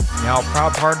now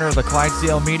proud partner of the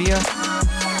Clydesdale Media.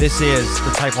 This is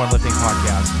the Type 1 Lifting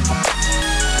Podcast.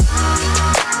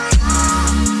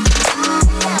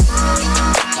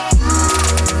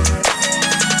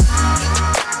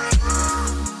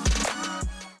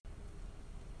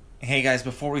 Hey guys,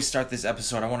 before we start this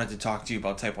episode, I wanted to talk to you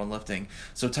about Type 1 Lifting.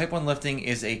 So Type 1 Lifting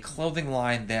is a clothing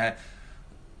line that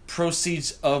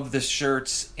proceeds of the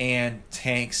shirts and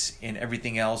tanks and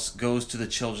everything else goes to the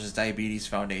Children's Diabetes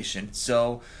Foundation.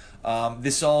 So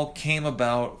this all came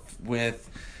about with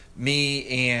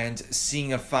me and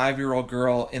seeing a 5-year-old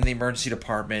girl in the emergency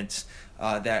department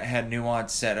that had new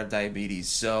onset of diabetes.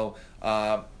 So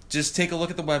just take a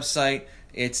look at the website.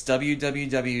 It's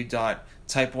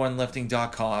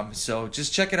www.type1lifting.com. So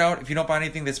just check it out. If you don't buy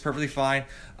anything, that's perfectly fine.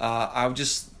 I would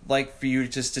just like for you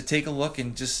just to take a look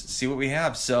and just see what we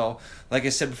have. So like I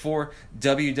said before,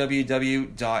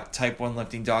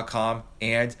 www.type1lifting.com.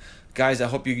 And guys, I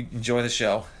hope you enjoy the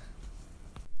show.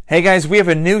 Hey guys, we have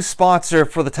a new sponsor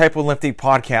for the Type 1 Lifting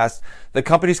podcast. The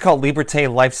company's called Liberté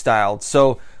Lifestyle.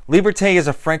 So Liberté is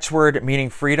a French word meaning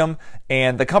freedom,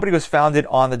 and the company was founded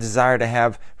on the desire to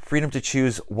have freedom to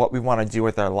choose what we want to do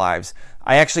with our lives.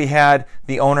 I actually had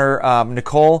the owner,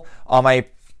 Nicole, on my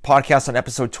podcast on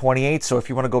episode 28, so if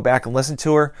you want to go back and listen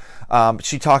to her,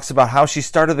 she talks about how she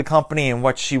started the company and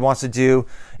what she wants to do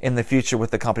in the future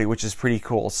with the company, which is pretty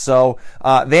cool. So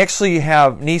they actually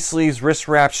have knee sleeves, wrist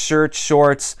wraps, shirts,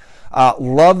 shorts.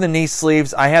 Love the knee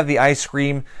sleeves. I have the ice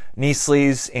cream knee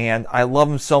sleeves and I love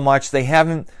them so much. The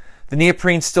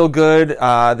neoprene's still good.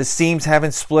 The seams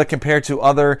haven't split compared to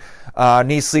other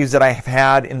knee sleeves that I have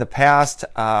had in the past,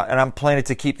 and I'm planning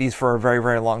to keep these for a very,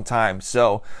 very long time.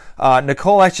 So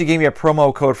Nicole actually gave me a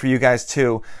promo code for you guys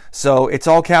too. So it's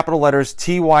all capital letters,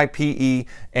 TYPE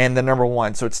and the number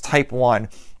 1. So it's Type 1.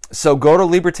 So go to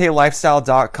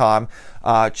libertelifestyle.com,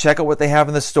 check out what they have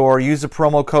in the store, use the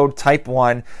promo code Type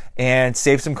 1 and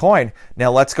save some coin.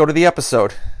 Now let's go to the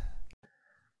episode.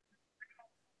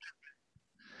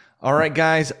 All right,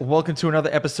 guys, welcome to another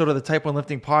episode of the Type 1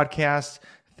 Lifting Podcast.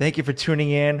 Thank you for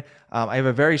tuning in. I have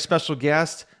a very special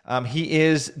guest. He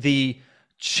is the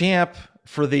champ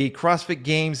for the CrossFit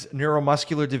Games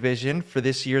neuromuscular division for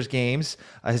this year's games.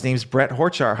 His name's Brett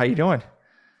Horchar. How you doing?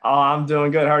 Oh, I'm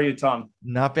doing good. How are you, Tom?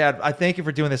 Not bad. I thank you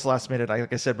for doing this last minute.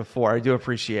 Like I said before, I do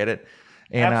appreciate it.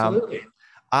 And absolutely.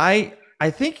 I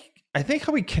think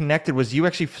how we connected was you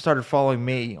actually started following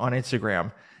me on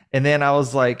Instagram, and then I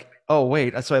was like, oh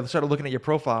wait. So I started looking at your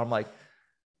profile. I'm like,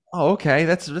 oh, okay,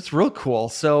 that's real cool.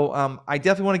 So I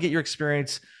definitely want to get your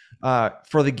experience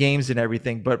for the games and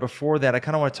everything. But before that, I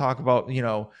kind of want to talk about,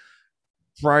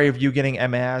 prior to you getting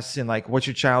MS and like what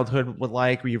your childhood was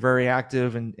like. Were you very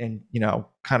active and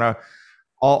kind of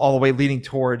all the way leading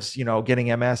towards,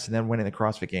 getting MS and then winning the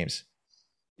CrossFit Games?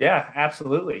 Yeah,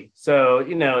 absolutely. So,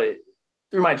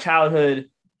 through my childhood,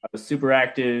 I was super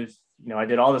active. I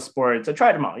did all the sports. I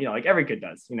tried them all, like every kid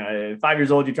does. 5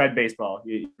 years old, you tried baseball.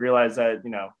 You realize that,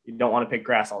 you don't want to pick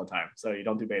grass all the time. So you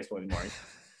don't do baseball anymore. You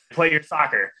play your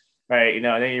soccer, right? And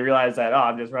then you realize that,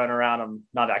 I'm just running around. I'm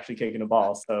not actually kicking a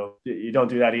ball. So you don't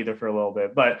do that either for a little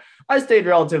bit. But I stayed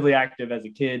relatively active as a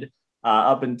kid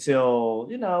up until,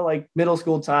 like middle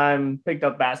school time, picked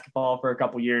up basketball for a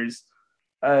couple years.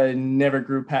 Never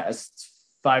grew past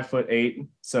 5'8".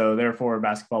 So therefore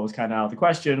basketball was kind of out of the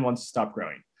question once it stopped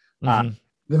growing. Then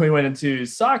we went into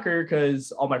soccer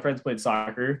because all my friends played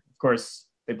soccer. Of course,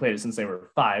 they played it since they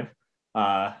were 5.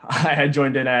 I had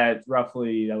joined in at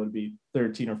roughly, that would be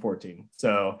 13 or 14.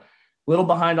 So a little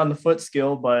behind on the foot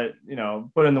skill, but,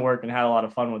 put in the work and had a lot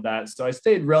of fun with that. So I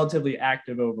stayed relatively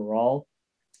active overall.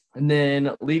 And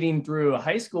then leading through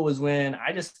high school was when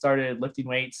I just started lifting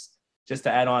weights just to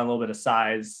add on a little bit of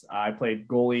size. I played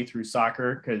goalie through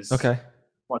soccer because,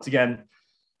 once again,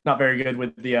 not very good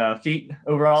with the feet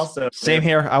overall. So same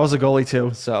here. I was a goalie too.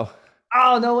 So.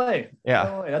 Oh, no way. Yeah.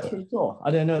 No way. That's pretty cool.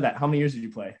 I didn't know that. How many years did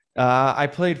you play? I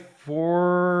played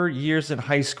 4 years in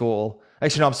high school.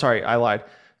 Actually, no, I'm sorry. I lied.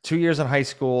 2 years in high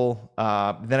school.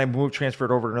 Then I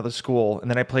transferred over to another school, and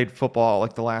then I played football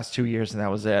like the last 2 years, and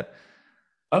that was it.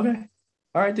 Okay.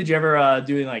 All right. Did you ever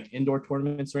do like indoor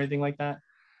tournaments or anything like that?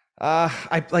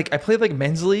 I played like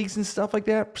men's leagues and stuff like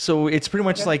that. So it's pretty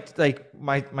much like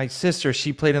my sister,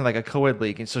 she played in like a co-ed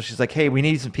league. And so she's like, hey, we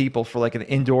need some people for like an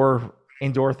indoor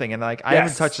thing. And like, I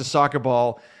haven't touched a soccer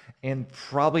ball in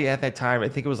probably at that time, I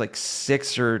think it was like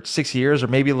 6 years or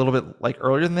maybe a little bit like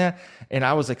earlier than that. And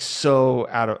I was like,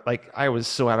 I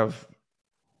was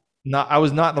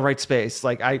not in the right space.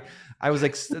 Like I was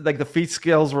like the feet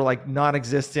skills were like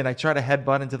non-existent. I tried to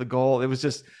headbutt into the goal. It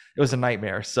was a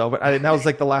nightmare. So, but that was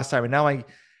like the last time. And now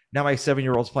now my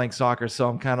 7-year-old's playing soccer, so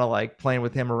I'm kind of like playing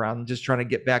with him around, just trying to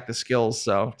get back the skills.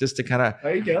 So just to kind of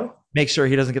There you go. make sure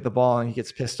he doesn't get the ball and he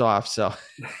gets pissed off. So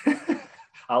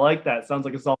I like that. Sounds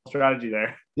like a solid strategy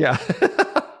there. yeah.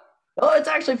 Well, it's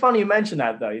actually funny you mentioned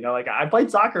that though. Like I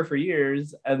played soccer for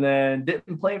years and then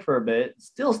didn't play for a bit,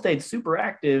 still stayed super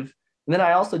active. And then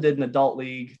I also did an adult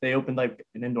league. They opened like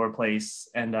an indoor place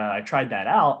and I tried that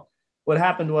out. What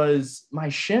happened was my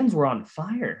shins were on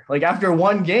fire. Like after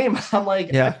one game, I'm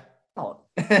like, Yeah.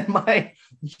 and my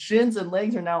shins and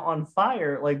legs are now on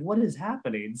fire. Like, what is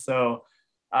happening? So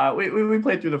we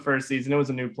played through the first season. It was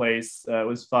a new place. It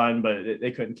was fun, but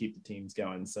they couldn't keep the teams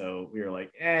going. So we were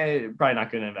like, probably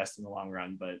not going to invest in the long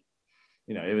run. But,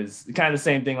 it was kind of the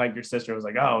same thing. Like your sister was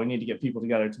like, oh, we need to get people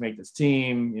together to make this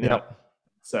team, Yep.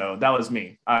 So that was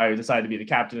me. I decided to be the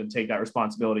captain and take that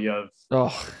responsibility of,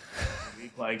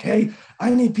 like, hey,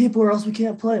 I need people or else we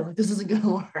can't play. Like, this isn't going to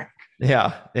work.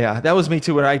 Yeah, that was me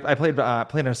too. When I played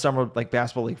in a summer like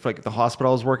basketball league for like the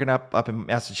hospital I was working up in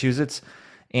Massachusetts,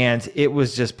 and it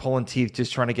was just pulling teeth,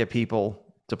 just trying to get people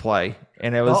to play.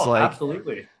 And it was like,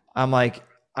 absolutely. I'm like,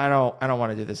 I don't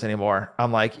want to do this anymore.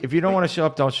 I'm like, if you don't want to show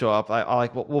up, don't show up. I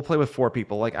like, we'll play with 4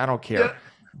 people. Like, I don't care. Yeah.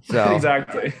 So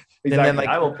exactly. Then, like,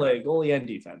 I will play goalie and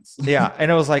defense. Yeah, and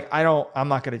it was like, I'm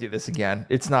not going to do this again.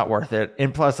 It's not worth it.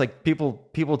 And plus, like people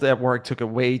at work took it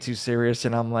way too serious,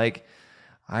 and I'm like,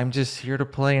 I'm just here to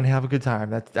play and have a good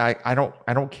time. I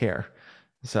don't care.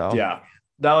 So yeah,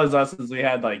 that was us. As we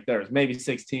had like there was maybe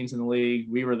 6 teams in the league.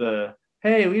 We were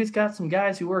we just got some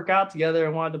guys who work out together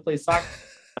and wanted to play soccer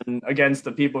against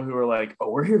the people who were like,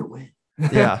 oh, we're here to win.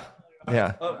 Yeah.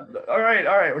 All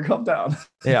right, we're come down.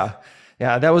 Yeah.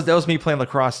 That was me playing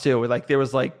lacrosse too. Like there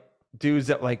was like dudes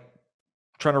that like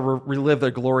trying to relive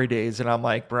their glory days, and I'm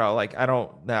like, bro, like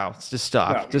just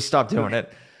stop, just stop doing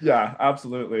it. Yeah,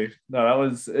 absolutely. No, that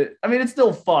was it. I mean, it's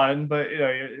still fun, but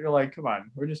you're like, come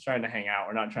on, we're just trying to hang out.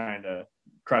 We're not trying to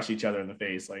crush each other in the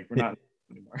face. Like we're not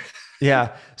anymore.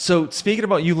 Yeah. So speaking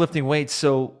about you lifting weights,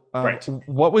 so right.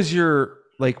 What was your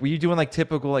like? Were you doing like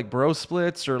typical like bro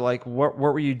splits, or like what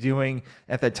were you doing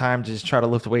at that time to just try to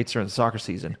lift weights during the soccer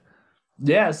season?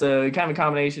 Yeah, so kind of a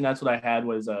combination. That's what I had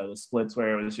was the splits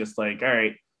where it was just like, all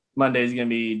right, Monday's gonna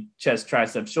be chest,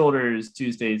 triceps, shoulders.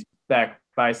 Tuesday's back,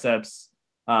 biceps.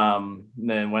 And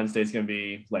then Wednesday's gonna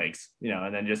be legs.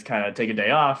 And then just kind of take a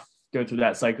day off, go through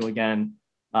that cycle again.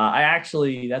 That's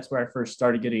where I first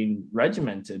started getting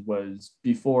regimented was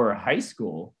before high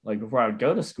school. Like before I would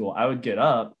go to school, I would get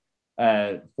up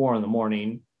at 4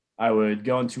 a.m. I would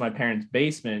go into my parents'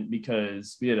 basement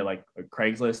because we had a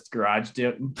Craigslist garage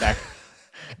back.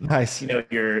 Nice.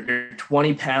 Your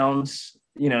 20 pounds,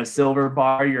 silver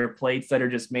bar, your plates that are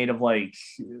just made of like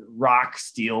rock,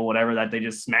 steel, whatever that they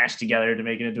just smash together to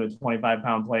make it into a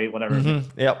 25-pound plate, whatever.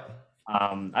 Mm-hmm. Yep.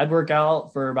 I'd work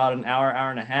out for about an hour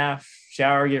and a half,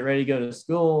 shower, get ready, go to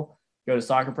school, go to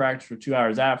soccer practice for 2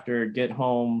 hours after, get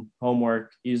home,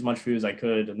 homework, eat as much food as I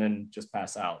could, and then just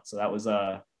pass out. So that was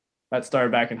that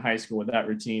started back in high school with that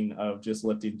routine of just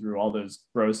lifting through all those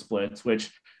bro splits,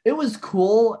 which it was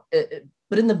cool.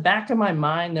 But in the back of my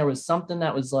mind, there was something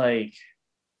that was like,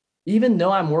 even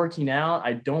though I'm working out,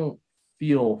 I don't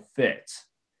feel fit,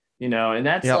 and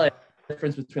that's like the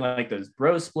difference between like those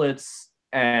bro splits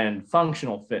and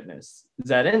functional fitness is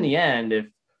that in the end, if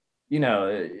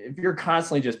you're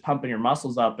constantly just pumping your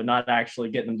muscles up and not actually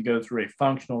getting them to go through a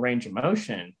functional range of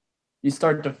motion, you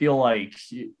start to feel like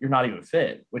you're not even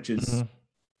fit, which is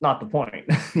not the point,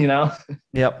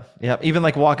 Yep. Even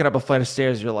like walking up a flight of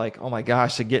stairs, you're like, oh my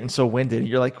gosh, they're getting so winded.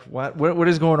 You're like, what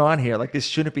is going on here? Like this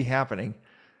shouldn't be happening.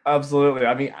 Absolutely.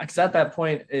 I mean, because at that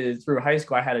point through high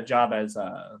school, I had a job as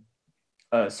a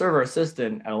server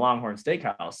assistant at a Longhorn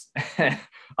Steakhouse.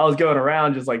 I was going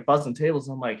around just like buzzing tables.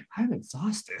 I'm like, I'm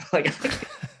exhausted. Like I can't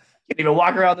even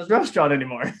walk around this restaurant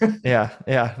anymore. Yeah.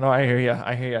 No, I hear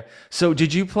you. So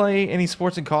did you play any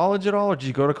sports in college at all, or did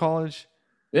you go to college?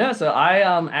 Yeah. So I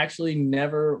actually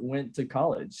never went to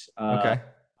college. Okay.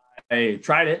 I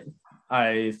tried it.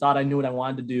 I thought I knew what I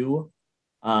wanted to do.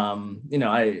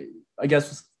 I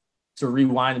guess to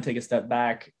rewind and take a step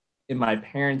back, in my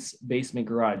parents' basement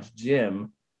garage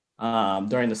gym,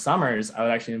 during the summers, I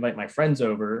would actually invite my friends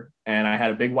over, and I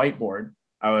had a big whiteboard.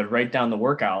 I would write down the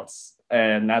workouts,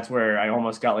 and that's where I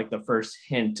almost got like the first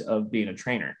hint of being a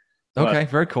trainer. Okay,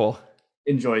 very cool.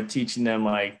 Enjoyed teaching them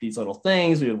like these little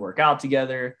things. We would work out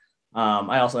together.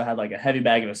 I also had like a heavy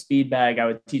bag and a speed bag. I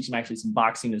would teach them actually some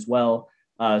boxing as well.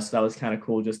 So that was kind of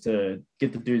cool just to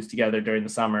get the dudes together during the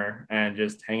summer and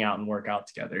just hang out and work out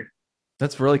together.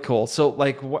 That's really cool. So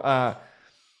like,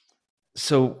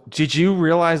 So did you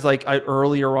realize like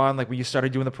earlier on, like when you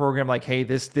started doing the program, like, hey,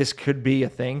 this could be a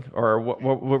thing, or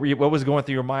what was going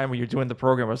through your mind when you're doing the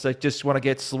program? Was like just want to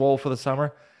get swole for the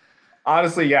summer?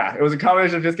 Honestly, yeah, it was a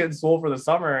combination of just getting swole for the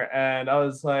summer, and I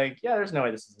was like, yeah, there's no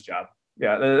way this is a job.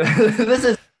 Yeah, this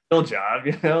is a real job.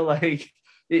 Like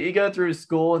you go through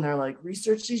school and they're like,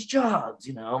 research these jobs.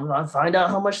 Find out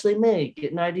how much they make,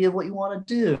 get an idea of what you want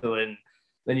to do, and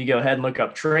then you go ahead and look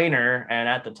up trainer. And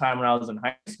at the time when I was in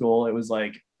high school, it was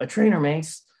like a trainer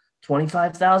makes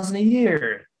 25,000 a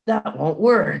year. That won't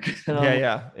work. Yeah,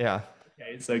 yeah, yeah,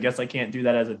 Okay, so I guess I can't do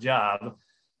that as a job.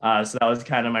 So that was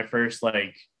kind of my first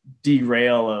like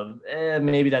derail of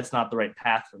maybe that's not the right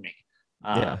path for me.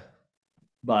 yeah,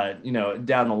 But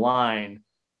down the line,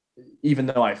 even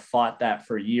though I fought that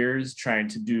for years, trying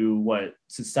to do what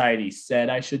society said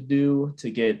I should do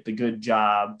to get the good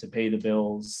job, to pay the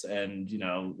bills, and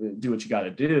do what you got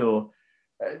to do,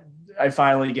 I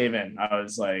finally gave in. I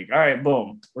was like, all right,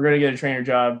 boom, we're going to get a trainer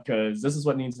job because this is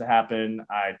what needs to happen.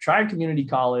 I tried community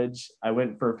college. I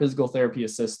went for a physical therapy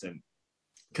assistant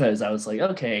because I was like,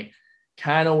 okay,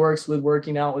 kind of works with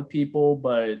working out with people,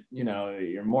 but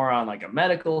you're more on like a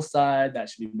medical side. That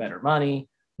should be better money.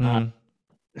 mm-hmm.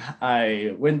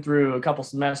 I went through a couple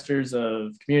semesters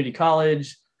of community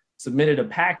college, submitted a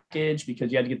package because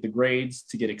you had to get the grades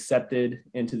to get accepted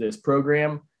into this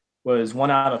program. Was 1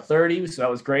 out of 30, so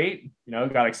that was great.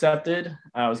 Got accepted.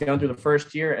 I was going through the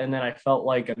first year, and then I felt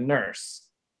like a nurse,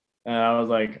 and I was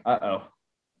like, I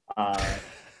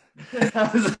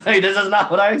was like, this is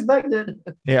not what I expected.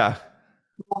 Yeah.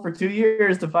 For 2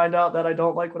 years to find out that I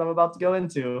don't like what I'm about to go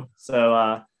into.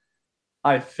 So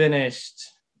I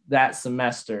finished that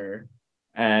semester,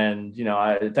 and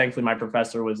thankfully my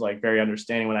professor was like very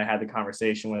understanding when I had the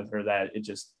conversation with her that it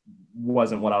just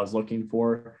wasn't what I was looking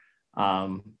for.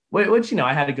 Which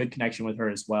I had a good connection with her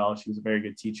as well. She was a very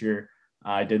good teacher.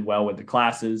 I did well with the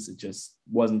classes. It just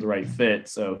wasn't the right fit.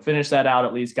 So finished that out,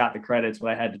 at least got the credits,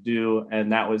 what I had to do.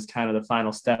 And that was kind of the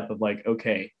final step of like,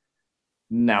 okay,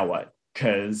 now what?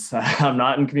 Because I'm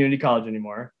not in community college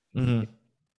anymore.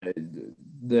 Mm-hmm.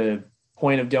 The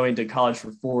point of going to college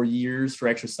for 4 years for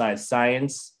exercise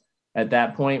science, at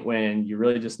that point when you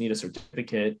really just need a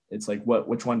certificate, it's like,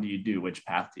 which one do you do? Which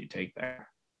path do you take there?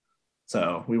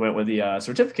 So we went with the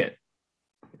certificate.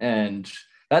 And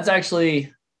that's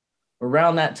actually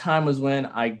around that time was when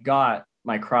I got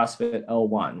my CrossFit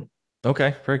L1.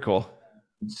 Okay, very cool.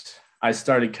 I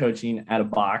started coaching at a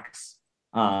box,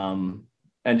 and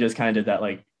just kind of did that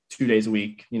like 2 days a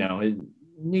week. You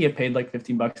get paid like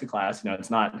 $15 a class. It's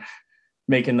not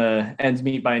making the ends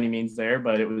meet by any means there,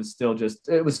 but it was still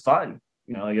it was fun.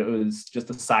 Like it was just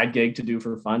a side gig to do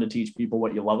for fun, to teach people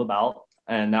what you love about.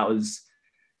 And that was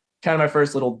kind of my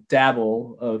first little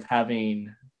dabble of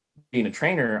being a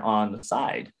trainer on the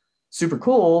side. Super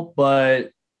cool. But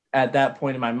at that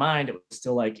point in my mind, it was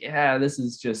still like, yeah, this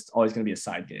is just always going to be a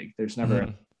side gig. There's never going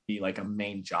to be like a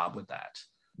main job with that.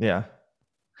 Yeah.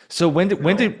 So when did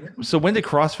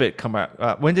CrossFit come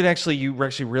out? When did you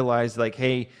actually realize like,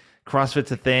 hey,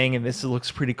 CrossFit's a thing and this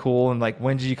looks pretty cool? And like,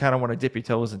 when did you kind of want to dip your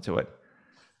toes into it?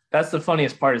 That's the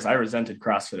funniest part is I resented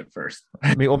CrossFit at first.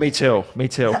 Me too.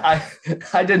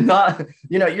 I did not,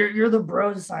 you're the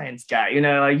bro science guy,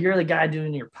 like you're the guy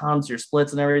doing your pumps, your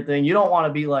splits and everything. You don't want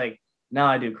to be like, now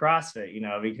I do CrossFit,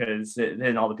 because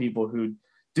then all the people who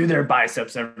do their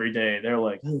biceps every day, they're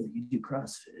like, oh, you do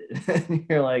CrossFit. And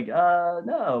you're like,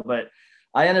 no, but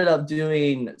I ended up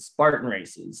doing Spartan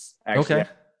races. Actually, okay.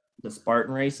 The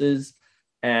Spartan races.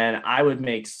 And I would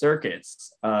make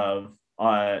circuits of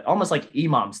almost like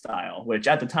EMOM style, which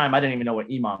at the time I didn't even know what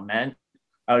EMOM meant.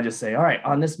 I would just say, all right,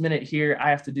 on this minute here, I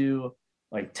have to do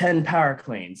like 10 power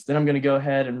cleans. Then I'm going to go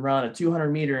ahead and run a 200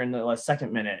 meter in the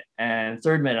second minute. And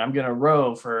third minute, I'm going to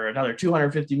row for another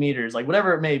 250 meters, like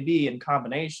whatever it may be in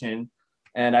combination.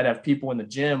 And I'd have people in the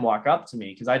gym walk up to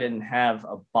me because I didn't have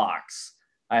a box.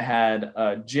 I had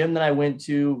a gym that I went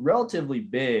to, relatively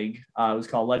big. It was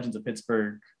called Legends of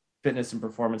Pittsburgh Fitness and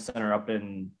Performance Center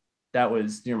that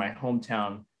was near my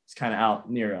hometown. It's kind of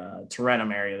out near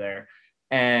Tarentum area there.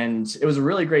 And it was a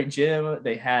really great gym.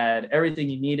 They had everything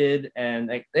you needed. And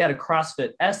they had a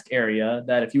CrossFit-esque area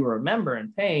that if you were a member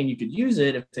and paying, you could use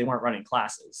it if they weren't running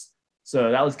classes.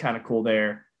 So that was kind of cool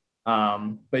there.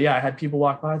 But yeah, I had people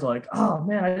walk by. They're like, oh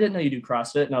man, I didn't know you do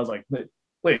CrossFit. And I was like,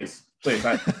 please.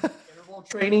 Interval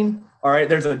training. All right.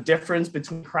 There's a difference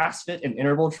between CrossFit and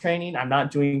interval training. I'm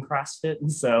not doing CrossFit. And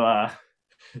so,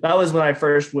 that was when I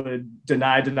first would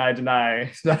deny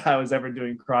that I was ever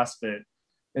doing CrossFit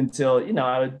until,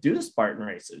 I would do the Spartan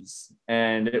races.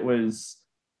 And it was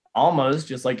almost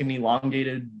just like an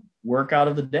elongated workout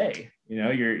of the day.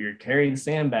 You're carrying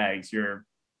sandbags, you're,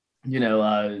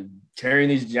 carrying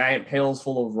these giant pails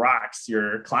full of rocks,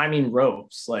 you're climbing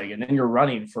ropes, and then you're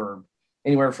running for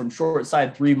anywhere from short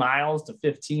side 3 miles to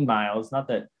 15 miles. Not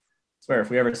that, I swear, if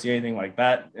we ever see anything like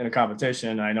that in a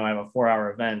competition, I know I have a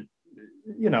 4-hour event,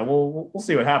 we'll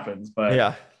see what happens. But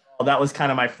Yeah. That was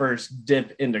kind of my first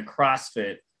dip into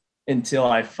CrossFit until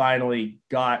I finally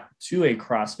got to a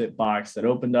CrossFit box that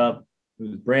opened up. It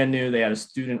was brand new. They had a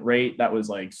student rate that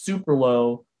was super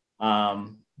low.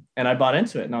 And I bought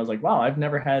into it and I was like, wow, I've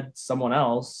never had someone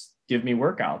else give me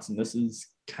workouts, and this is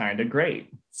kind of great.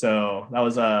 So that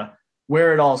was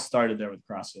where it all started there with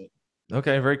CrossFit.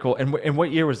 Okay, very cool. And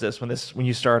what year was this when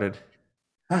you started?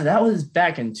 That was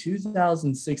back in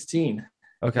 2016.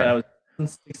 Okay. I was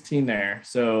 16 there.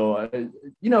 So,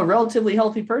 relatively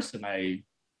healthy person. I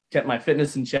kept my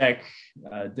fitness in check,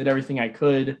 did everything I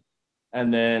could.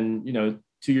 And then,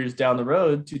 2 years down the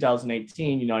road,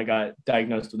 2018, I got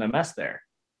diagnosed with MS there.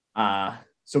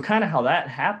 So kind of how that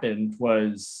happened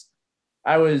was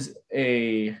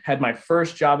I had my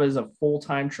first job as a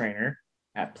full-time trainer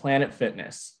at Planet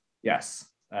Fitness. Yes.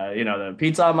 The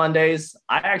pizza on Mondays.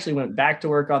 I actually went back to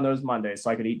work on those Mondays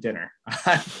so I could eat dinner.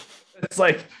 It's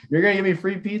like, you're going to give me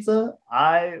free pizza?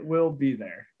 I will be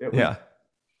there. Yeah.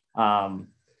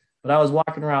 But I was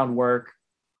walking around work,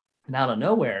 and out of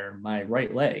nowhere, my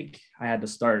right leg, I had to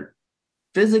start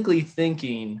physically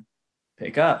thinking,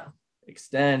 pick up,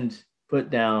 extend, put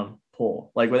down,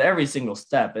 pull. With every single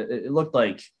step, it looked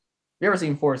like, you ever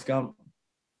seen Forrest Gump?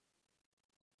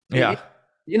 Yeah.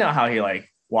 You know how he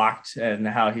walked and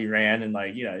how he ran, and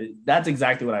that's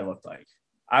exactly what I looked like.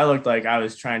 I looked like I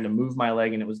was trying to move my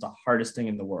leg, and it was the hardest thing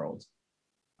in the world.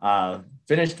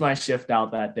 Finished my shift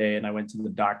out that day, and I went to the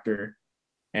doctor,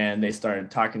 and they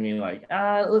started talking to me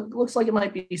looks like it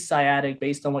might be sciatic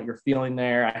based on what you're feeling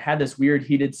there. I had this weird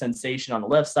heated sensation on the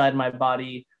left side of my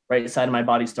body. Right side of my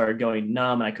body started going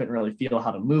numb, and I couldn't really feel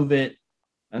how to move it.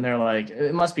 And they're like,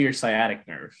 it must be your sciatic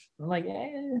nerve. I'm like,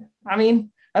 I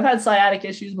mean, I've had sciatic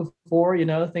issues before,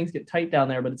 things get tight down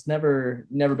there, but it's never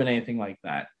been anything like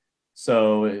that.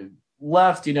 So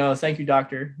left, thank you,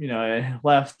 doctor. I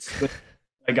left with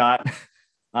what I got.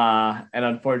 And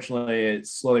unfortunately, it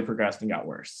slowly progressed and got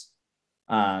worse.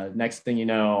 Next thing you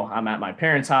know, I'm at my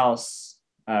parents' house.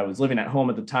 I was living at home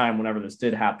at the time whenever this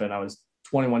did happen. I was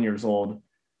 21 years old,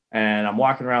 and I'm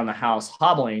walking around the house,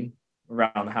 hobbling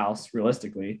around the house,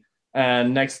 realistically.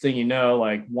 And next thing you know,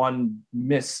 one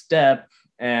misstep,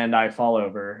 and I fall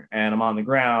over, and I'm on the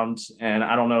ground. And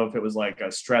I don't know if it was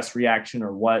a stress reaction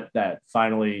or what that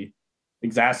finally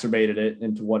exacerbated it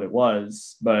into what it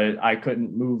was, but I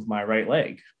couldn't move my right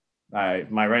leg.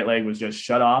 My right leg was just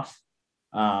shut off.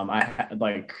 I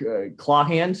had claw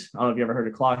hand. I don't know if you ever heard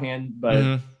of claw hand,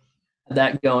 but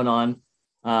that going on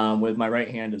with my right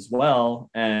hand as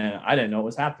well. And I didn't know what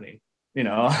was happening.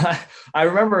 I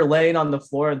remember laying on the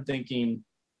floor and thinking,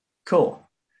 cool.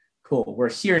 We're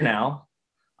here now.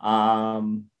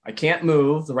 I can't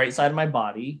move the right side of my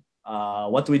body.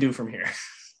 What do we do from here?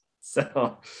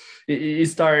 So you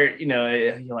start,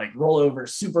 you roll over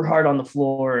super hard on the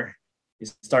floor. You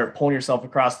start pulling yourself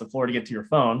across the floor to get to your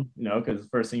phone, because the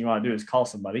first thing you want to do is call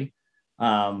somebody.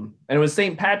 And it was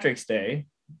St. Patrick's Day.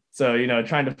 So,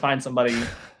 trying to find somebody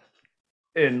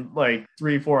in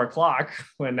 3-4 o'clock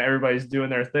when everybody's doing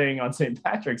their thing on St.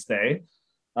 Patrick's Day.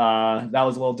 That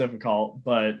was a little difficult,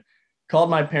 but called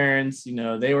my parents.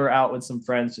 They were out with some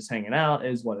friends just hanging out,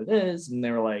 is what it is. And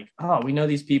they were like, oh, we know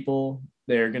these people.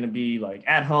 They're going to be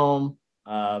at home.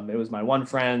 It was my one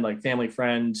friend, family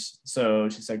friend. So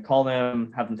she said, call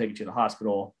them, have them take you to the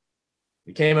hospital.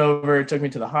 They came over, took me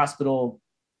to the hospital,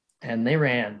 and they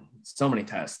ran so many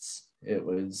tests. It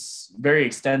was very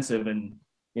extensive. And,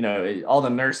 all the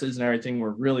nurses and everything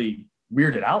were really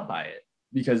weirded out by it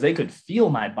because they could feel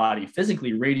my body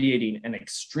physically radiating an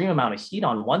extreme amount of heat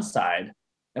on one side,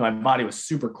 and my body was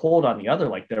super cold on the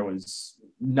other. There was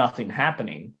nothing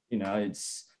happening.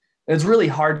 It's really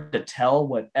hard to tell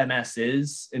what MS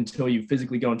is until you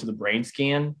physically go into the brain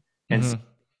scan and see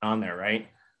on there, right?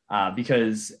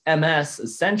 Because MS,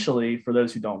 essentially, for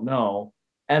those who don't know,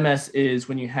 MS is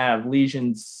when you have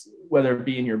lesions, whether it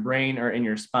be in your brain or in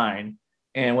your spine.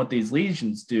 And what these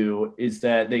lesions do is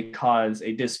that they cause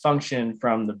a dysfunction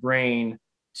from the brain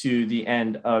to the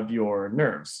end of your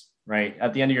nerves, right?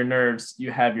 At the end of your nerves, you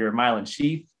have your myelin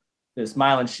sheath. This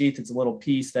myelin sheath, it's a little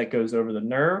piece that goes over the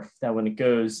nerve that when it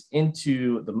goes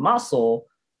into the muscle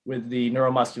with the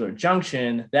neuromuscular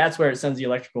junction, that's where it sends the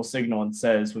electrical signal and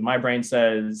says, when my brain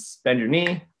says, bend your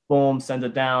knee, boom, sends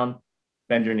it down,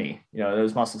 bend your knee.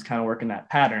 Those muscles kind of work in that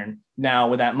pattern. Now,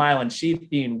 with that myelin sheath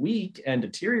being weak and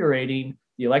deteriorating,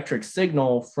 the electric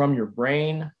signal from your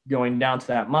brain going down to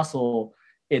that muscle,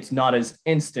 it's not as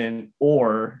instant,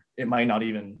 or it might not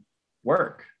even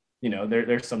work.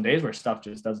 There's some days where stuff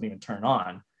just doesn't even turn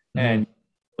on. Mm-hmm. And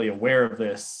really aware of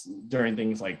this during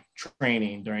things like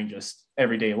training, during just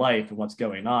everyday life and what's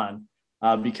going on.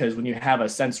 Because when you have a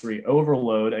sensory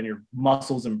overload and your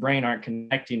muscles and brain aren't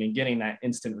connecting and getting that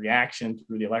instant reaction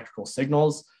through the electrical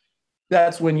signals,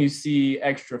 that's when you see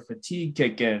extra fatigue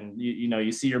kick in.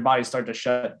 You see your body start to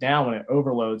shut down when it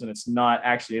overloads and it's not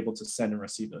actually able to send and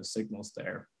receive those signals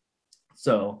there.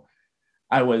 So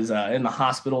I was in the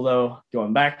hospital, though.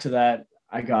 Going back to that,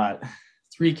 I got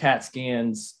 3 CAT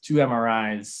scans, 2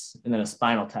 MRIs, and then a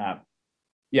spinal tap.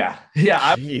 Yeah.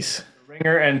 Jeez.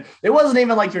 Ringer, and it wasn't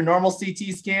even like your normal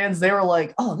CT scans. They were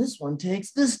like, oh, this one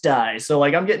takes this dye. So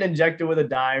like I'm getting injected with a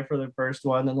dye for the first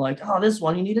one, and like, oh, this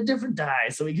one you need a different dye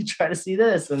so we could try to see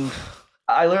this. And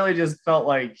I literally just felt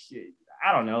like,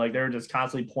 I don't know, like they were just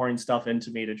constantly pouring stuff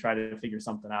into me to try to figure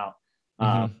something out.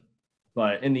 Mm-hmm.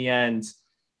 But in the end,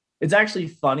 it's actually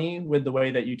funny with the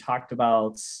way that you talked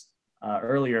about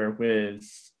earlier with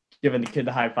giving the kid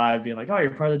the high five, being like, oh,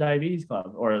 you're part of the diabetes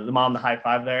club, or the mom the high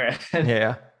five there. And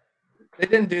yeah. They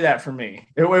didn't do that for me.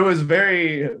 It was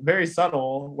very, very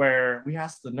subtle, where we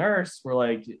asked the nurse, we're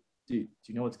like, do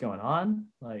you know what's going on?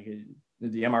 Like,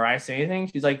 did the MRI say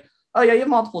anything? She's like, oh yeah, you have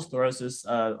multiple sclerosis.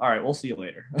 All right, we'll see you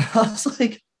later. I was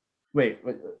like, wait,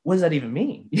 what does that even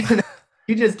mean?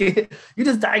 You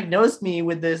just diagnosed me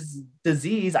with this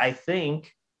disease, I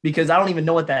think, because I don't even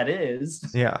know what that is.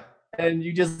 Yeah. And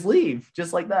you just leave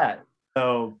just like that.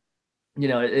 So,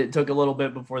 it took a little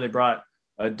bit before they brought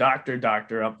a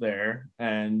doctor up there,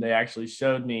 and they actually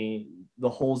showed me the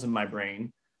holes in my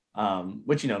brain,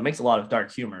 which, makes a lot of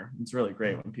dark humor. It's really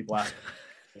great when people ask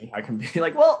me. I can be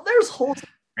like, well, there's holes in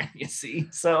my brain, you see.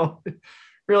 So it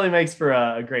really makes for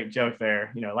a great joke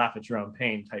there, laugh at your own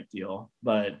pain type deal.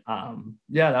 But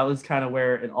yeah, that was kind of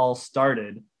where it all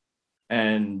started.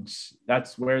 And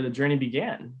that's where the journey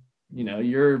began.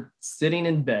 You're sitting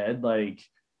in bed. Like,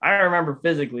 I remember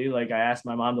physically, like I asked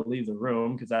my mom to leave the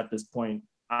room because at this point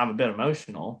I'm a bit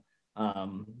emotional.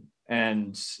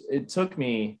 And it took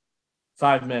me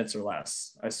 5 minutes or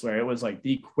less. I swear it was like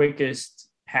the quickest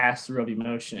pass through of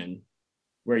emotion,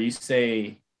 where you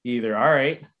say either, all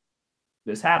right,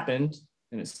 this happened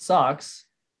and it sucks,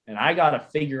 and I got to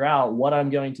figure out what I'm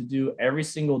going to do every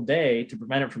single day to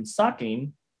prevent it from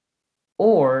sucking,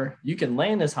 or you can lay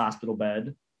in this hospital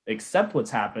bed, accept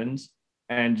what's happened,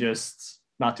 and just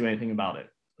not do anything about it.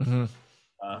 Mm-hmm.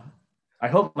 I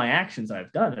hope my actions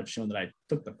I've done have shown that I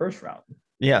took the first route.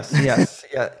 Yes,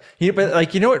 yeah. But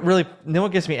like,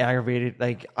 what gets me aggravated?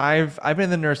 Like I've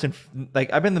been in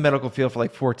the medical field for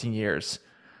like 14 years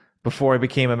before I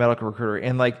became a medical recruiter.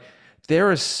 And like, there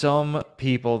are some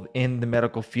people in the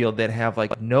medical field that have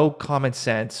like no common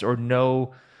sense, or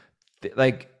no,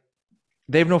 like,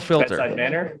 they have no filter. Bedside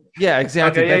manner? Yeah,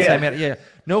 exactly. Okay, bedside manner. Yeah.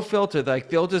 No filter. Like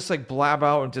they'll just like blab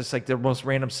out and just like the most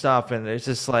random stuff. And it's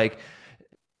just like,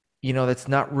 that's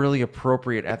not really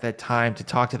appropriate at that time to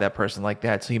talk to that person like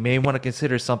that. So you may want to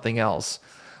consider something else.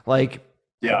 Like,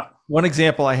 yeah. One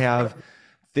example I have,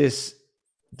 this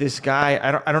guy,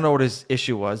 I don't know what his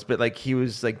issue was, but like he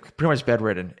was like pretty much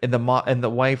bedridden, and the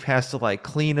wife has to like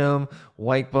clean him,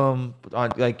 wipe him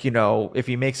on, like, if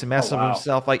he makes a mess of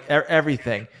himself, like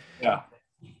everything. Yeah.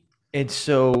 And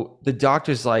so the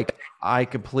doctor's like, I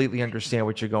completely understand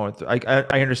what you're going through.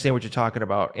 I understand what you're talking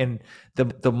about. And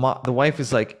the wife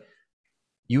is like,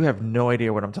 you have no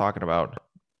idea what I'm talking about,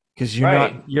 because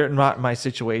you're not in my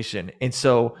situation. And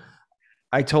so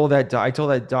I told that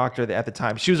doctor that at the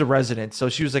time, she was a resident, so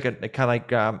she was like a kind of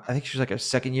like I think she was like a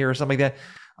second year or something like that.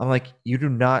 I'm like, you do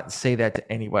not say that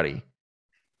to anybody.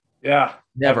 Yeah,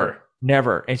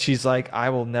 never. And she's like, I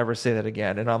will never say that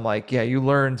again. And I'm like, yeah, you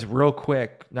learned real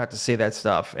quick not to say that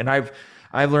stuff. And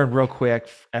I learned real quick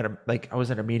I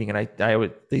was at a meeting, and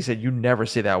they said, you never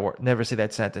say that word, never say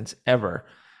that sentence ever.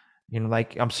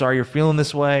 Like, I'm sorry you're feeling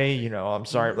this way. I'm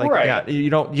sorry. Like, right. Yeah, you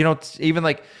don't even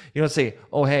like, you don't say,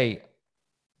 oh, hey,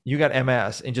 you got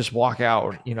MS, and just walk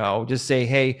out. Just say,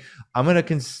 hey, I'm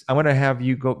gonna have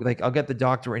you go. Like, I'll get the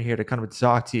doctor in here to kind of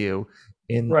talk to you,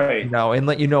 and right. And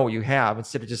let you know what you have,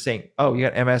 instead of just saying, oh, you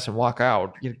got MS, and walk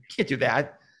out. You can't do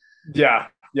that. Yeah,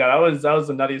 that was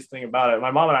the nuttiest thing about it.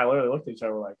 My mom and I literally looked at each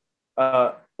other like,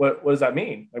 what does that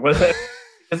mean? Like, what is it?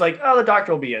 It's like, oh, the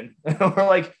doctor will be in. We're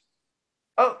like,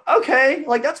 oh, okay,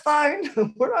 like that's fine.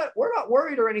 We're not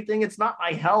worried or anything. It's not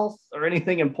my health or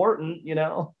anything important,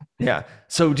 Yeah.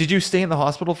 So did you stay in the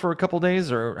hospital for a couple of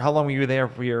days, or how long were you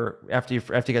there after you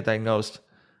got diagnosed?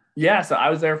 Yeah, so I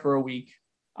was there for a week.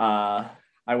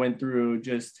 I went through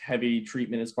just heavy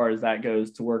treatment as far as that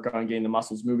goes to work on getting the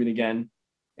muscles moving again,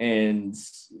 and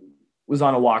was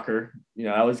on a walker.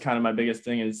 That was kind of my biggest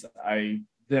thing. Is I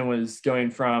then was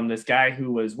going from this guy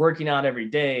who was working out every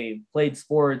day, played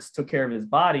sports, took care of his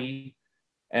body,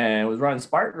 and was running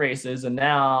Spartan races. And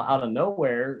now out of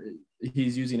nowhere,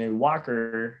 he's using a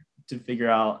walker to figure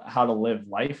out how to live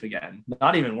life again,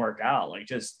 not even work out, like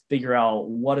just figure out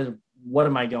what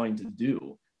am I going to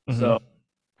do? Mm-hmm. So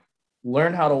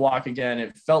learned how to walk again.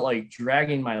 It felt like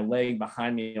dragging my leg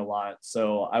behind me a lot.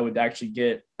 So I would actually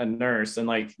get a nurse, and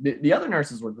like the other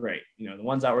nurses were great. The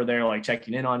ones that were there, like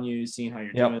checking in on you, seeing how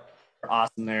you're doing, were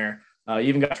awesome there.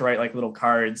 Even got to write like little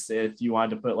cards if you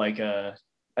wanted to put like a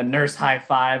nurse high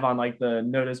five on like the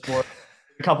notice board.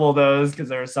 A couple of those, because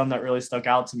there were some that really stuck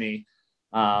out to me.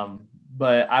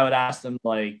 But I would ask them,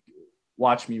 like,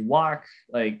 watch me walk,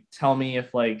 like tell me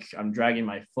if like I'm dragging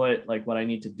my foot, like what I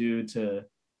need to do to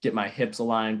get my hips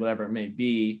aligned, whatever it may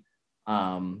be.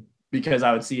 Because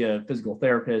I would see a physical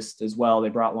therapist as well. They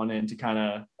brought one in to kind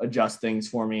of adjust things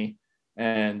for me.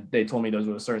 And they told me those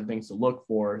were certain things to look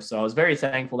for. So I was very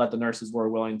thankful that the nurses were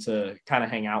willing to kind of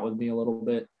hang out with me a little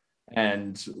bit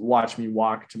and watch me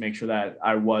walk to make sure that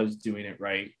I was doing it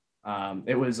right.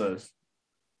 It was a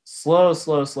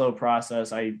slow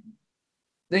process. I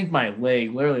think my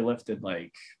leg literally lifted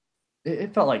like,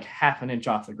 it felt like half an inch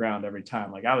off the ground every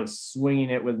time. Like I was swinging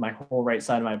it with my whole right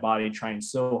side of my body, trying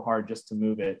so hard just to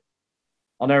move it.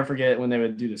 I'll never forget when they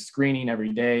would do the screening every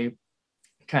day,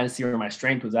 kind of see where my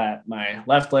strength was at. My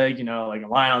left leg, like I'm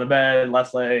lying on the bed,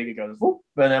 left leg, it goes, whoop,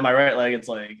 but then my right leg, it's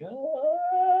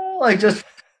like just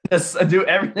do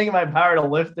everything in my power to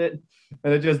lift it,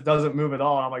 and it just doesn't move at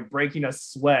all. And I'm like breaking a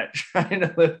sweat trying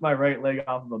to lift my right leg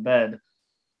off of the bed.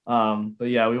 But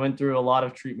yeah, we went through a lot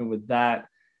of treatment with that.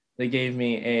 They gave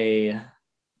me a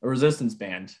resistance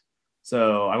band.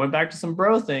 So I went back to some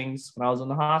bro things when I was in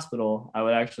the hospital. I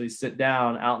would actually sit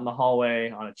down out in the hallway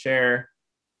on a chair,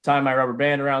 tie my rubber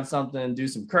band around something, do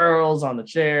some curls on the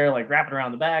chair, like wrap it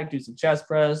around the back, do some chest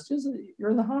press. Just,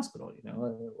 you're in the hospital,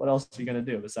 what else are you going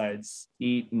to do besides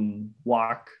eat and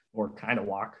walk, or kind of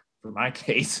walk for my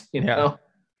case, So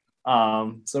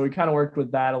we kind of worked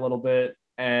with that a little bit,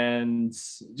 and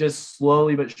just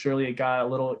slowly but surely it got a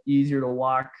little easier to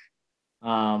walk.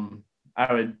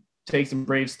 I would take some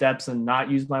brave steps and not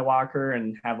use my walker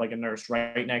and have like a nurse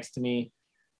right next to me.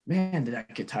 Man, did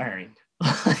that get tiring.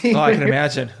 I can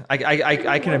imagine.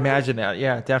 I can imagine that.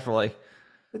 Yeah, definitely.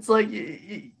 It's like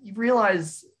you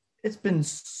realize it's been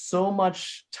so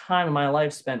much time in my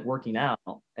life spent working out,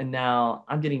 and now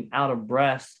I'm getting out of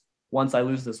breath once I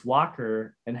lose this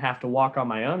walker and have to walk on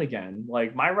my own again.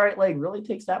 Like my right leg really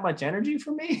takes that much energy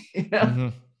from me. Mm-hmm.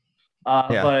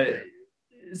 But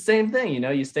same thing,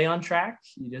 you stay on track.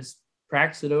 You just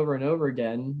practice it over and over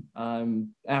again.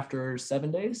 After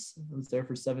 7 days, I was there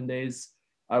for 7 days.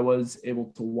 I was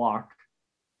able to walk.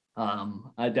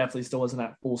 I definitely still wasn't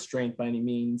at full strength by any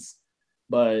means,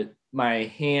 but my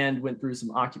hand went through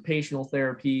some occupational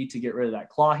therapy to get rid of that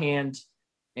claw hand,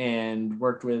 and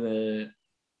worked with a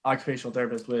occupational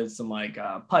therapist with some like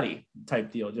putty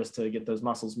type deal just to get those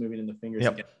muscles moving in the fingers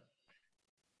again.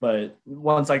 But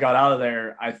once I got out of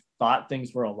there, I thought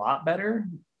things were a lot better.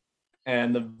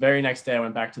 And the very next day I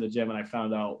went back to the gym and I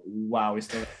found out, wow, we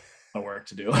still have work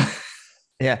to do.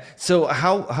 Yeah. So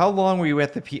how long were you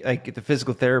at the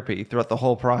physical therapy throughout the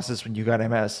whole process when you got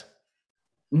MS?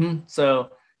 Mm-hmm.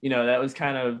 So, that was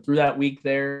kind of through that week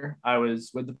there, I was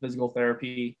with the physical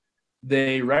therapy.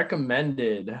 They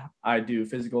recommended I do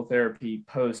physical therapy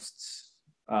post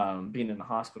being in the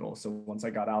hospital. So once I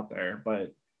got out there,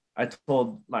 but I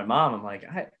told my mom, I'm like,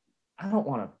 I don't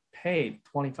want to pay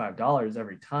 $25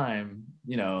 every time,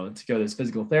 to go to this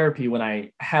physical therapy when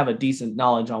I have a decent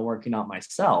knowledge on working out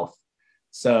myself.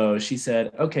 So she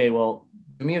said, okay, well,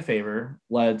 do me a favor.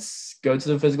 Let's go to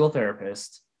the physical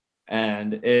therapist.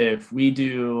 And if we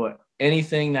do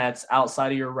anything that's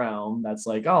outside of your realm, that's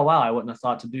like, oh, wow, I wouldn't have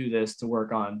thought to do this to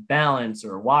work on balance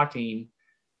or walking,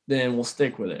 then we'll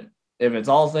stick with it. If it's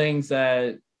all things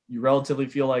that you relatively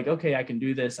feel like, okay, I can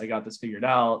do this, I got this figured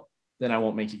out, then I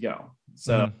won't make you go.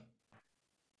 So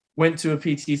went to a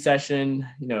PT session,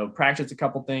 practiced a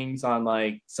couple things on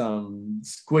like some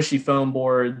squishy foam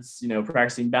boards,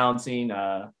 practicing bouncing.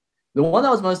 The one that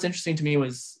was most interesting to me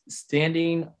was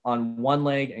standing on one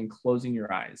leg and closing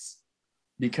your eyes,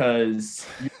 because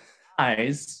your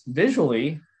eyes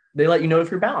visually, they let you know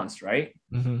if you're balanced, right?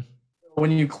 Mm-hmm.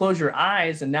 When you close your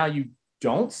eyes and now you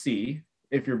don't see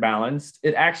if you're balanced,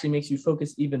 it actually makes you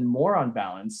focus even more on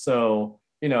balance. So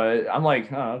I'm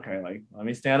like, oh, okay, like let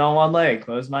me stand on one leg,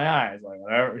 close my eyes, like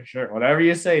whatever, sure, whatever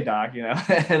you say, doc,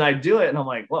 and I do it, and I'm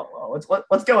like, whoa,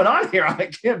 what's going on here? I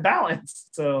can't balance.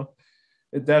 So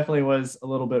it definitely was a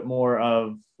little bit more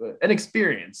of an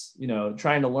experience,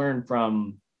 trying to learn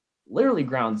from literally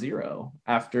ground zero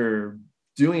after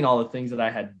doing all the things that I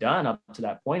had done up to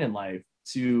that point in life,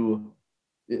 to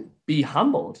be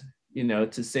humbled,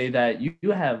 to say that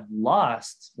you have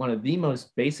lost one of the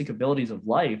most basic abilities of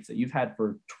life that you've had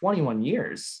for 21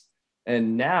 years.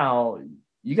 And now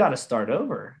you got to start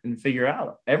over and figure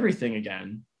out everything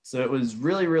again. So it was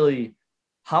really, really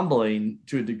humbling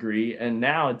to a degree. And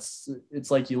now it's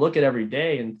like you look at every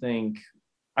day and think,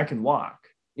 I can walk,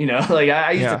 like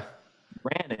I used to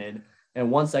granted.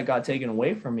 And once that got taken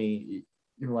away from me,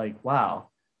 you're like, wow,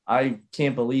 I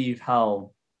can't believe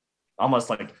how almost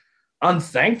like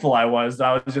unthankful I was that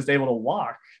I was just able to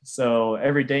walk. So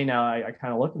every day now I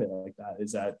kind of look at it like that,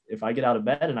 is that if I get out of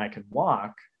bed and I can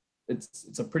walk,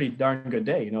 it's a pretty darn good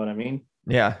day. You know what I mean?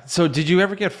 Yeah. So did you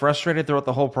ever get frustrated throughout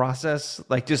the whole process?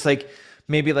 Like just like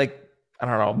maybe like, I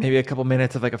don't know, maybe a couple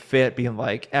minutes of like a fit being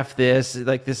like, F this,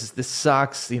 like this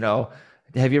sucks, Have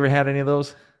you ever had any of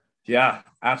those? Yeah,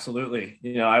 absolutely.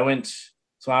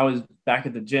 So I was back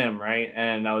at the gym, right?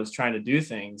 And I was trying to do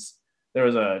things. There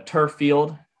was a turf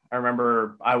field. I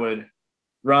remember I would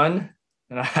run,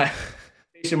 and I had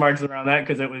station marks around that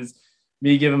because it was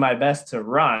me giving my best to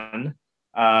run.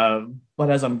 But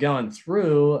as I'm going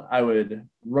through, I would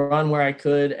run where I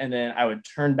could, and then I would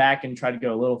turn back and try to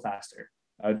go a little faster.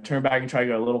 I would turn back and try to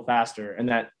go a little faster. And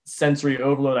that sensory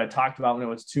overload I talked about, when it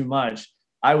was too much,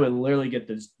 I would literally get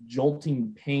this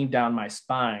jolting pain down my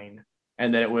spine,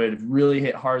 and then it would really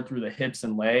hit hard through the hips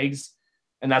and legs.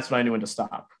 And that's when I knew when to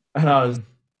stop. And I was,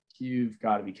 you've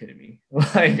got to be kidding me.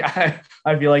 Like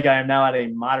I feel like I am now at a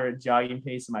moderate jogging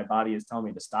pace and my body is telling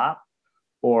me to stop.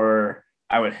 Or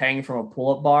I would hang from a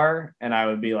pull-up bar and I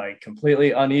would be like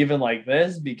completely uneven like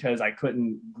this because I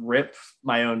couldn't grip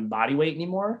my own body weight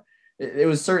anymore. It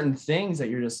was certain things that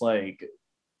you're just like,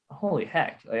 holy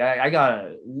heck, like I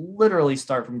gotta literally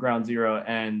start from ground zero,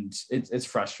 and it's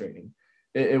frustrating.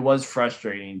 It was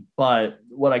frustrating, but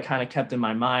what I kind of kept in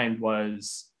my mind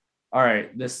was, all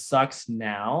right, this sucks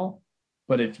now,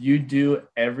 but if you do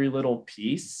every little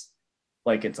piece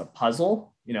like it's a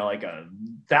puzzle, like a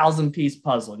 1,000-piece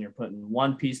puzzle, and you're putting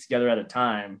one piece together at a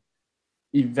time,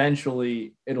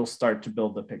 eventually it'll start to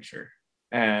build the picture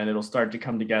and it'll start to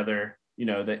come together.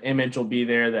 The image will be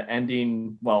there, the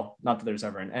ending, well, not that there's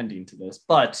ever an ending to this,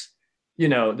 but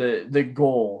the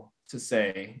goal to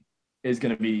say is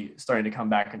going to be starting to come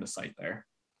back into sight there.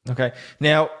 Okay.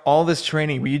 Now, all this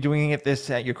training, were you doing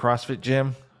this at your CrossFit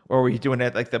gym, or were you doing it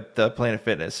at like the Planet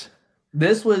Fitness?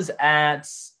 This was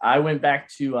I went back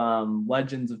to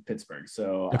Legends of Pittsburgh.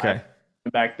 So okay. I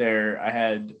went back there. I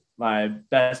had my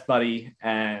best buddy,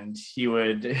 and he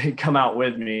would come out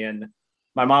with me, and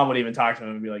my mom would even talk to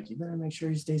him and be like, you better make sure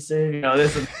you stay safe.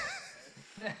 This is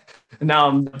and now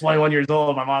I'm 21 years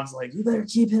old. My mom's like, you better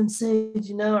keep him safe,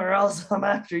 or else I'm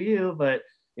after you. But,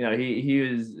 he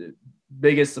was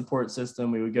biggest support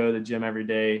system. We would go to the gym every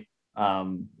day,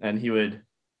 and he would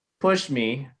push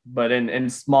me, but in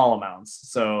small amounts.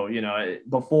 So,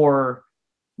 before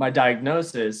my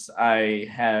diagnosis, I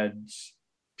had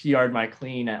PR'd my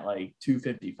clean at like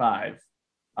 255.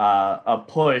 A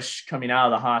push coming out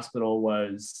of the hospital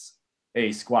was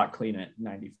a squat clean at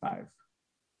 95.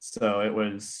 So it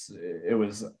was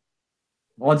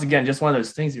once again, just one of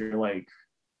those things you're like,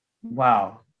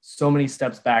 wow, so many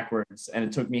steps backwards. And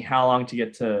it took me how long to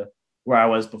get to where I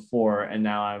was before. And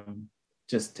now I'm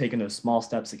just taking those small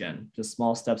steps again, just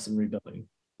small steps in rebuilding.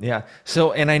 Yeah.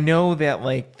 So, and I know that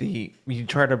like you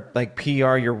try to like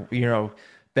PR your,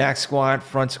 back squat,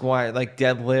 front squat, like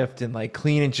deadlift and like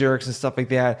clean and jerks and stuff like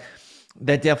that.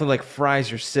 That definitely like fries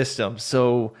your system.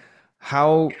 So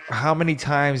how many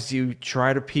times do you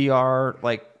try to PR?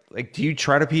 Like do you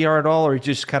try to PR at all, or you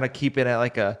just kind of keep it at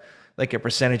like a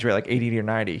percentage rate, like 80 or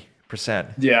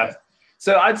 90%? Yeah.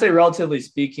 So I'd say relatively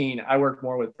speaking, I work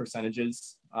more with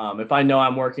percentages. If I know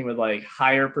I'm working with like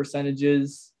higher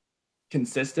percentages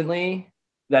consistently,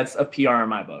 that's a PR in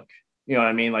my book. You know what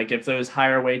I mean? Like if those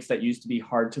higher weights that used to be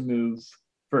hard to move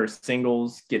for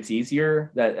singles gets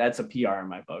easier, that's a PR in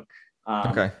my book.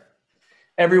 Okay.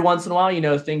 Every once in a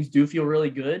while, things do feel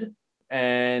really good,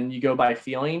 and you go by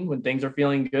feeling. When things are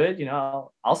feeling good,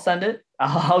 I'll send it.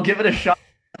 I'll give it a shot.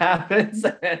 Happens,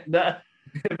 and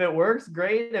if it works,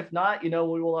 great. If not,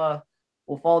 we'll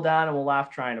fall down and we'll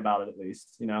laugh trying about it at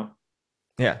least.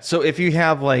 Yeah. So if you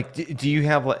have like, do you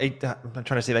have like, I'm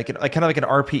trying to say like kind of like an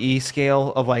RPE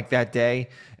scale of like that day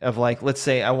of like, let's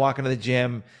say I walk into the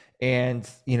gym and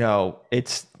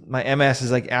it's my MS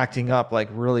is like acting up like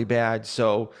really bad.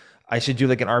 So I should do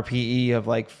like an RPE of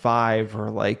like 5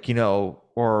 or like, or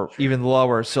Sure. even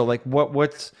lower. So like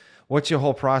what's your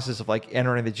whole process of like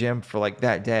entering the gym for like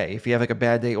that day if you have like a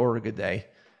bad day or a good day?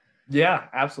 Yeah,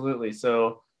 absolutely.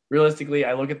 So realistically,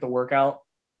 I look at the workout.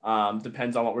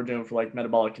 Depends on what we're doing for like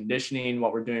metabolic conditioning,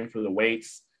 what we're doing for the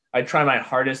weights. I try my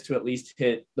hardest to at least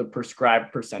hit the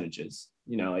prescribed percentages.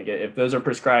 Like if those are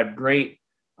prescribed, great.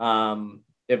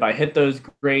 If I hit those,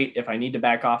 great. If I need to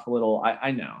back off a little,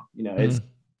 I know. It's Mhm.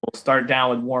 we'll start down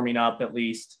with warming up at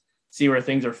least, see where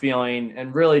things are feeling,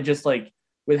 and really just like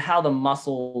with how the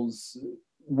muscles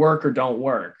work or don't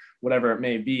work, whatever it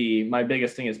may be. My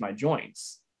biggest thing is my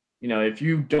joints. If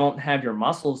you don't have your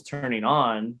muscles turning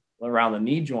on around the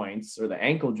knee joints or the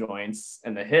ankle joints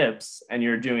and the hips, and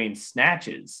you're doing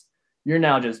snatches, you're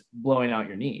now just blowing out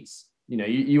your knees.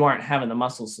 You aren't having the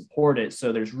muscles support it.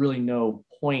 So there's really no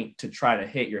point to try to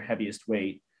hit your heaviest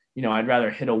weight. I'd rather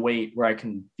hit a weight where I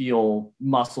can feel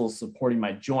muscles supporting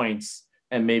my joints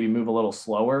and maybe move a little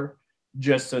slower,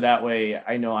 just so that way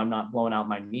I know I'm not blowing out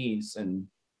my knees and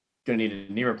going to need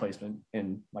a knee replacement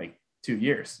in like 2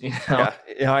 years. Yeah,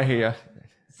 yeah, I hear you.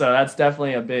 So that's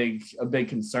definitely a big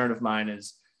concern of mine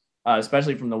is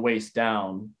especially from the waist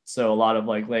down. So a lot of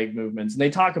like leg movements, and they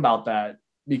talk about that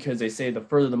because they say the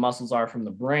further the muscles are from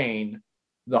the brain,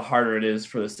 the harder it is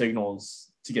for the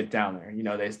signals to get down there.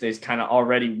 They kind of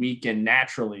already weaken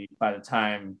naturally by the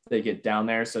time they get down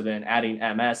there. So then adding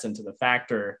MS into the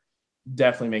factor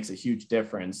definitely makes a huge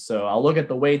difference. So I'll look at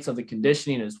the weights of the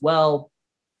conditioning as well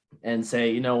and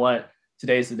say, what,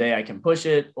 today's the day I can push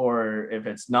it. Or if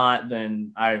it's not,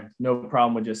 then I have no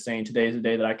problem with just saying today's the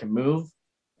day that I can move.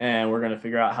 And we're going to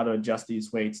figure out how to adjust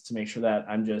these weights to make sure that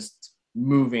I'm just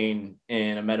moving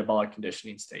in a metabolic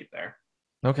conditioning state there.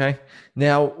 Okay.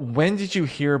 Now, when did you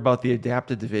hear about the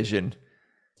adaptive division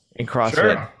in CrossFit?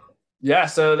 Sure. Yeah.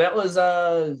 So that was,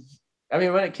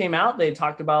 when it came out, they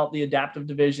talked about the adaptive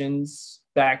divisions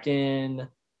back in,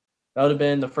 that would have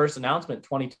been the first announcement,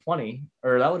 2020,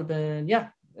 or that would have been, yeah,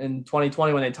 in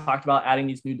 2020 when they talked about adding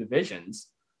these new divisions,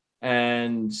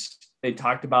 and they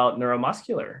talked about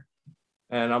neuromuscular.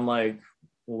 And I'm like,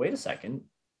 well, wait a second.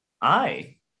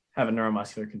 I have a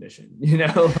neuromuscular condition,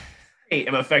 I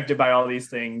am affected by all these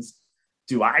things.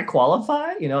 Do I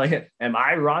qualify? Like, am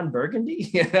I Ron Burgundy?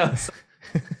 So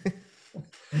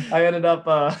I ended up,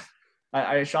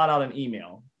 I shot out an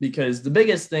email because the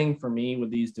biggest thing for me with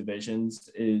these divisions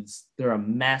is they're a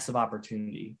massive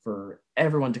opportunity for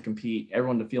everyone to compete,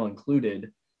 everyone to feel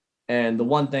included. And the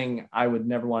one thing I would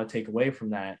never want to take away from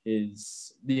that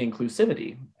is the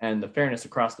inclusivity and the fairness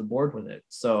across the board with it.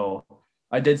 So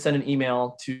I did send an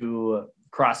email to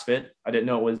CrossFit. I didn't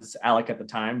know it was Alec at the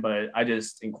time, but I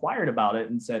just inquired about it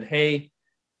and said, hey,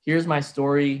 here's my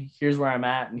story. Here's where I'm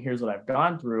at. And here's what I've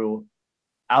gone through.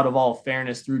 Out of all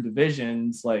fairness through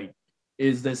divisions, like,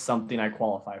 is this something I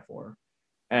qualify for?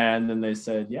 And then they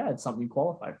said, yeah, it's something you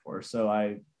qualify for.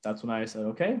 So that's when I said,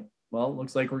 okay, well,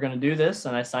 looks like we're going to do this.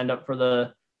 And I signed up for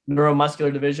the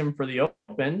neuromuscular division for the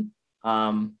open.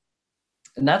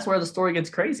 And that's where the story gets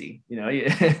crazy.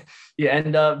 You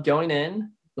end up going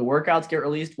in, the workouts get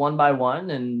released one by one.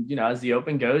 And, as the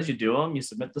open goes, you do them, you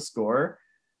submit the score.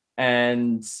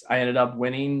 And I ended up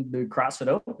winning the CrossFit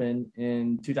Open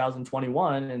in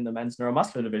 2021 in the men's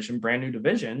neuromuscular division, brand new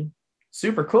division.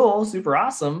 Super cool, super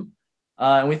awesome.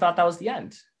 And we thought that was the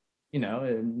end.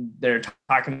 And they're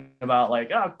talking about like,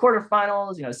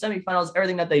 quarterfinals, semifinals,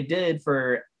 everything that they did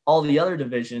for all the other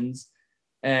divisions.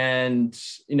 And,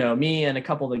 me and a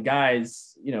couple of the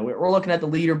guys, we're looking at the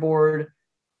leaderboard.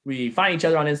 We find each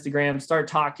other on Instagram, start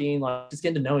talking, like just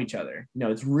getting to know each other.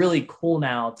 It's really cool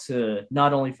now to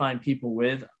not only find people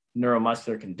with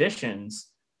neuromuscular conditions,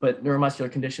 but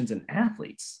neuromuscular conditions in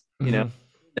athletes. Mm-hmm.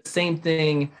 The same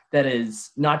thing that is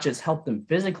not just help them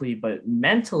physically, but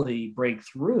mentally break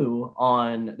through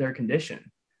on their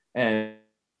condition and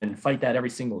fight that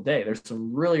every single day. There's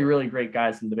some really, really great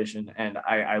guys in the division. And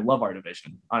I love our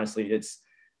division. Honestly,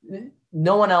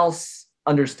 no one else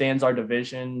understands our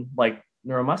division like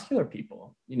neuromuscular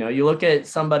people. You look at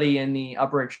somebody in the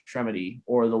upper extremity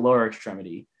or the lower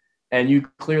extremity, and you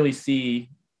clearly see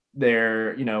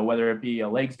their, whether it be a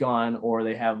leg's gone or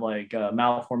they have like a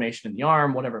malformation in the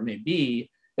arm, whatever it may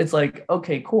be. It's like,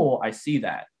 okay, cool. I see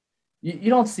that. You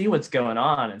don't see what's going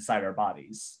on inside our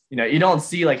bodies. You don't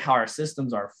see like how our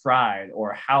systems are fried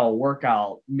or how a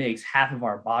workout makes half of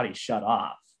our body shut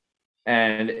off.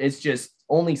 And it's just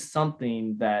only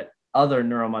something that other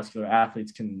neuromuscular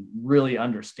athletes can really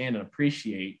understand and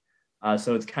appreciate.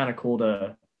 So it's kind of cool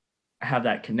to have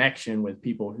that connection with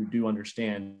people who do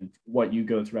understand what you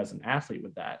go through as an athlete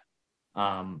with that.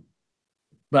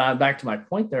 But back to my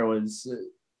point, there was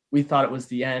we thought it was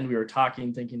the end. We were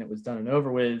talking, thinking it was done and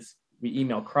over with. We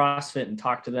emailed CrossFit and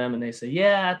talked to them, and they say,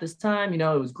 yeah, at this time,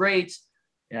 it was great.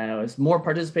 As more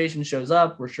participation shows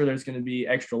up, we're sure there's going to be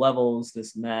extra levels,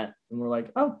 this and that. And we're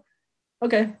like, oh,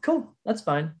 okay, cool, that's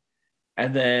fine.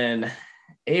 And then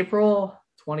April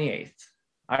 28th,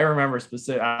 I remember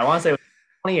specific. I want to say it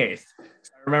was 28th.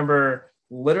 I remember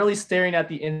literally staring at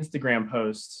the Instagram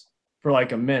post for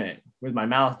like a minute with my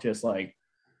mouth just like,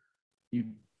 you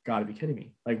got to be kidding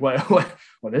me. Like,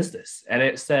 what is this? And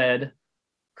it said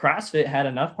CrossFit had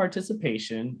enough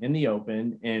participation in the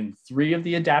open in 3 of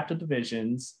the adaptive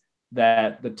divisions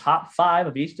that the top 5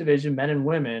 of each division, men and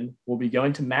women, will be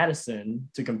going to Madison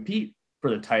to compete for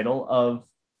the title of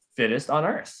fittest on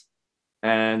earth.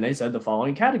 And they said the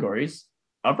following categories: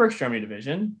 upper extremity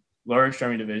division, lower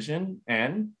extremity division,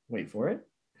 and wait for it,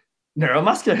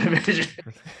 neuromuscular division.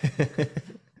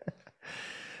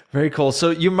 Very cool.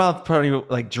 So your mouth probably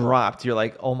like dropped. You're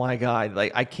like, oh my God,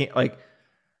 like I can't, like,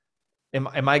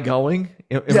 am I going?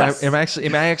 Yes. Am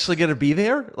I actually going to be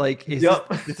there? Like, is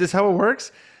this how it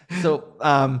works?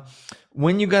 So,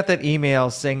 when you got that email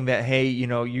saying that, hey,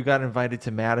 you got invited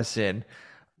to Madison,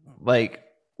 like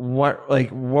what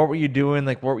were you doing?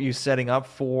 Like, what were you setting up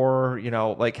for?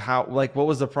 What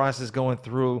was the process going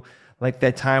through, like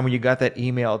that time when you got that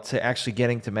email to actually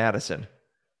getting to Madison?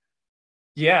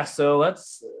 Yeah. So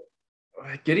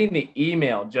getting the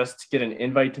email just to get an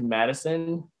invite to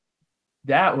Madison,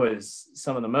 that was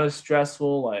some of the most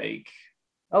stressful. Like,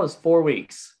 that was 4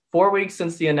 weeks. 4 weeks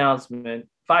since the announcement.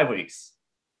 5 weeks.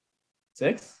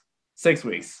 6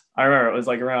 weeks. I remember it was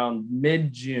like around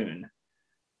mid-June.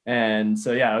 And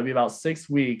so, yeah, it would be about 6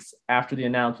 weeks after the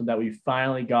announcement that we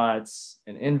finally got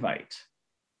an invite.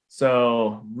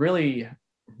 So really,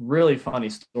 really funny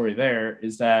story there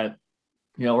is that,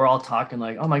 we're all talking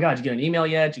like, oh my God, did you get an email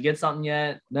yet? Did you get something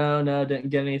yet? No, didn't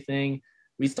get anything.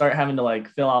 We start having to like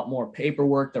fill out more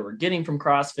paperwork that we're getting from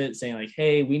CrossFit saying like,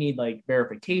 hey, we need like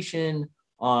verification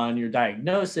on your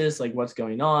diagnosis, like what's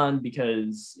going on,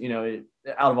 because,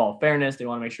 out of all fairness, they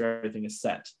want to make sure everything is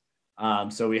set.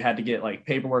 So we had to get like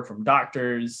paperwork from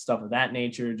doctors, stuff of that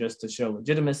nature, just to show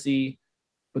legitimacy.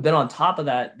 But then on top of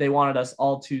that, they wanted us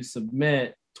all to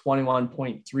submit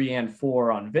 21.3 and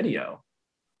 4 on video.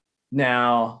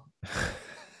 Now,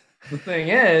 the thing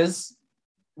is,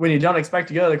 when you don't expect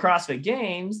to go to the CrossFit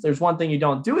Games, there's one thing you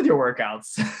don't do with your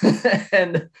workouts,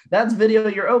 and that's video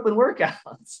your open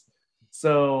workouts.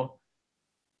 So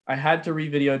I had to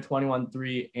re-video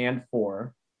 21.3 and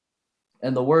 4.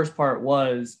 And the worst part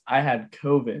was I had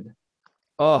COVID.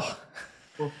 Oh,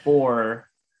 before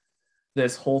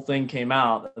this whole thing came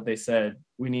out that they said,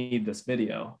 we need this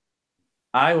video.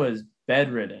 I was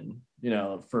bedridden,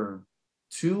 for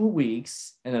 2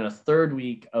 weeks, and then a third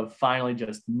week of finally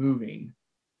just moving.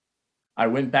 I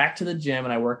went back to the gym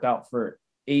and I worked out for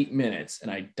 8 minutes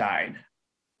and I died.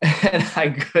 And I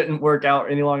couldn't work out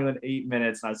any longer than 8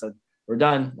 minutes. And I said, we're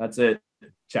done. That's it.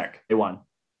 Check. Day 1.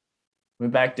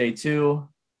 Went back day 2,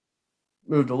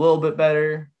 moved a little bit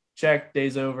better. Check.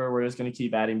 Day's over. We're just going to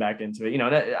keep adding back into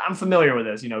it. I'm familiar with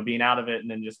this, being out of it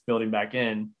and then just building back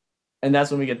in. And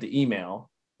that's when we get the email.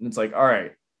 And it's like, all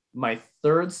right, my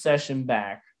 3rd session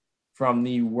back from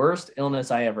the worst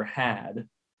illness I ever had.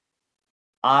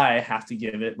 I have to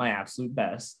give it my absolute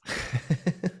best.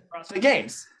 CrossFit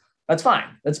Games. That's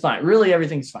fine. Really,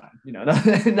 everything's fine.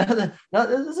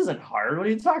 This isn't hard. What are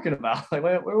you talking about? Like,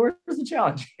 where's the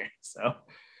challenge here? So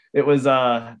it was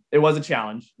a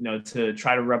challenge, to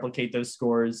try to replicate those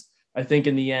scores. I think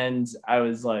in the end, I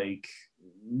was like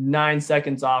 9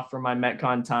 seconds off from my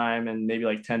Metcon time and maybe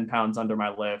like 10 pounds under my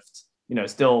lift,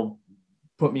 still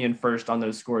put me in first on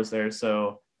those scores there.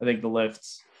 So I think the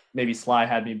lifts, maybe Sly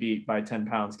had me beat by 10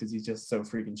 pounds because he's just so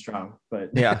freaking strong.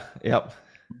 But yeah, yep.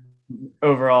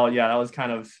 Overall, yeah, that was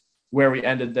kind of where we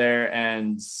ended there.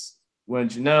 And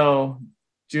wouldn't you know,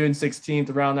 June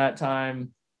 16th, around that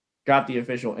time, got the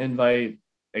official invite,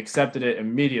 accepted it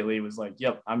immediately, was like,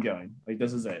 yep, I'm going. Like,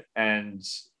 this is it. And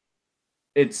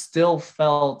it still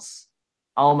felt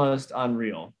almost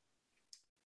unreal.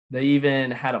 They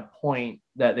even had a point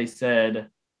that they said,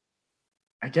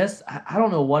 I guess, I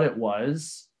don't know what it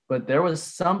was, but there was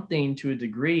something to a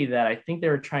degree that I think they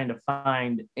were trying to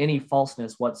find any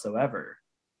falseness whatsoever,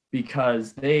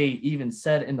 because they even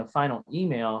said in the final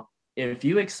email, if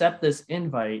you accept this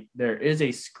invite, there is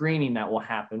a screening that will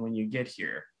happen when you get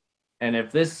here. And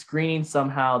if this screening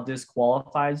somehow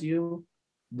disqualifies you,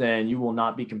 then you will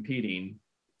not be competing.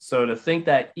 So to think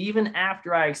that even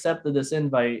after I accepted this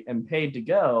invite and paid to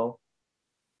go,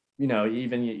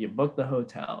 even you book the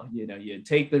hotel, you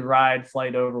take the ride,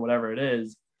 flight over, whatever it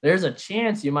is, there's a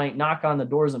chance you might knock on the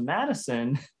doors of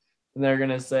Madison and they're going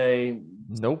to say,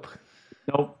 Nope.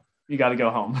 nope, you got to go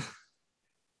home.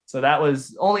 So that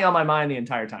was only on my mind the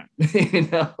entire time. You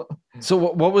know, So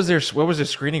what was their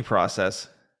screening process?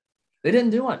 they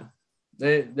didn't do one.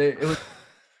 It was,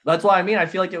 that's why I mean, I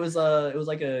feel like it was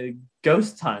like a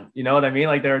ghost hunt. You know what I mean?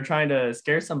 Like they were trying to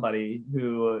scare somebody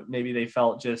who maybe they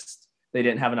felt just they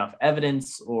didn't have enough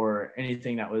evidence or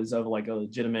anything that was of like a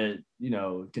legitimate, you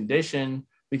know, condition.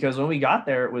 Because when we got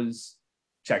there, it was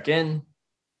check in,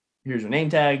 here's your name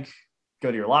tag, go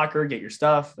to your locker, get your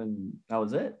stuff, and that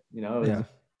was it. You know, it was a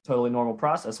totally normal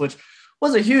process, which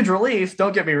was a huge relief.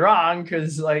 Don't get me wrong,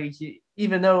 because like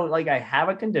even though like I have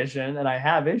a condition and I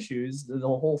have issues, the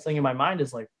whole thing in my mind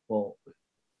is like, well,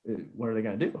 what are they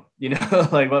gonna do? You know,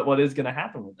 like what is gonna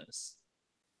happen with this?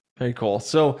 Very cool.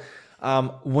 So,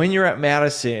 when you're at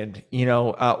Madison,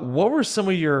 what were some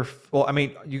of your, well, I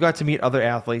mean, you got to meet other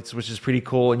athletes, which is pretty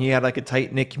cool. And you had like a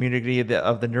tight knit community of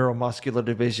the neuromuscular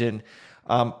division.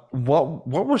 What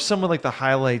were some of like the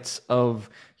highlights of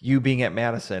you being at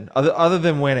Madison other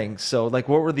than winning? So like,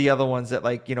 what were the other ones that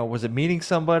like, was it meeting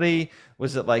somebody?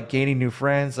 Was it like gaining new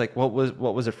friends? Like what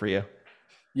was it for you?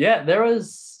 Yeah, there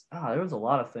was a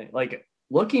lot of things. Like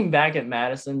looking back at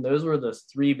Madison, those were the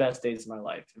three best days of my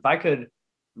life. If I could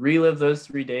relive those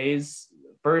 3 days,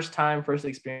 first time, first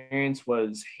experience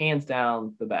was hands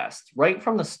down the best. Right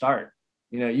from the start.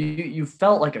 You know, you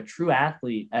felt like a true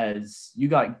athlete as you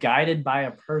got guided by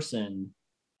a person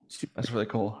to, That's really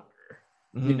cool.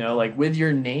 you Hmm. know, like with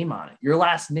your name on it, your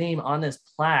last name on this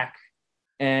plaque,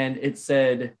 and it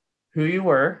said who you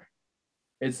were.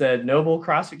 It said Noble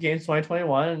CrossFit Games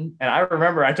 2021. And I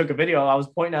remember I took a video, I was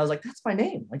pointing, I was like, that's my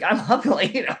name. Like I'm up,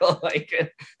 like, you know, like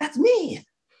that's me.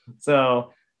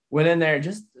 So went in there,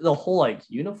 just the whole like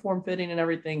uniform fitting and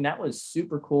everything. That was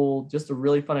super cool. Just a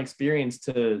really fun experience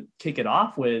to kick it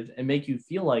off with and make you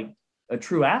feel like a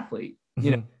true athlete.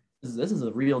 You know, Hmm. this is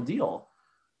a real deal.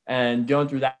 And going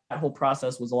through that whole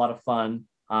process was a lot of fun.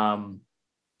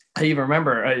 I even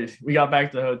remember we got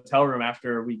back to the hotel room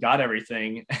after we got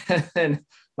everything. And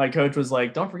my coach was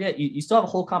like, don't forget, you still have a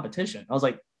whole competition. I was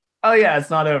like, oh, yeah, it's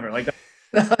not over. Like,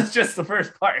 that's just the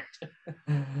first part.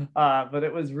 But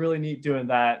it was really neat doing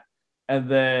that. And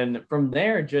then from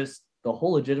there, just the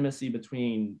whole legitimacy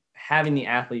between having the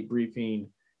athlete briefing,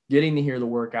 getting to hear the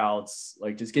workouts,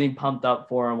 like just getting pumped up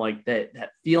for them, like that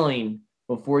feeling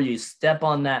before you step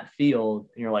on that field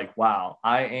and you're like, wow,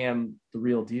 I am the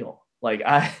real deal. Like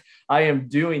I am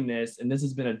doing this, and this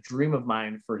has been a dream of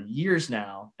mine for years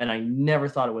now, and I never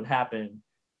thought it would happen.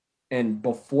 And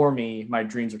before me, my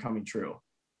dreams are coming true.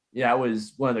 Yeah, it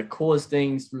was one of the coolest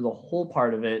things through the whole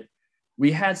part of it.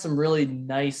 We had some really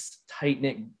nice, tight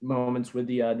knit moments with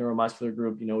the neuromuscular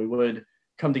group. You know, we would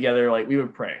come together, like we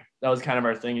would pray. That was kind of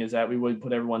our thing, is that we would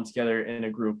put everyone together in a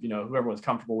group, you know, whoever was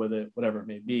comfortable with it, whatever it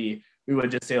may be. We would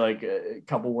just say like a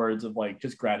couple words of like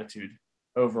just gratitude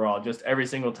overall. Just every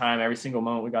single time, every single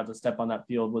moment we got to step on that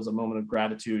field was a moment of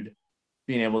gratitude,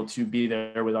 being able to be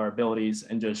there with our abilities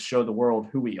and just show the world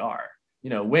who we are. You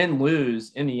know, win,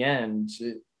 lose, in the end,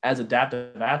 as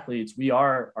adaptive athletes, we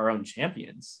are our own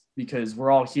champions because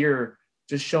we're all here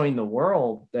just showing the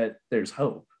world that there's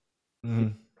hope. Hmm.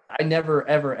 I never,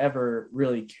 ever, ever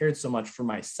really cared so much for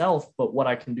myself, but what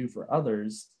I can do for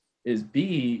others is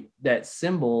be that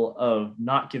symbol of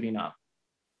not giving up.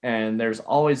 And there's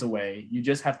always a way. You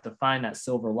just have to find that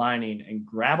silver lining and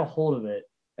grab a hold of it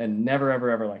and never, ever,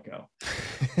 ever let go.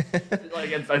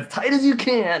 Like as tight as you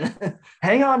can,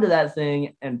 hang on to that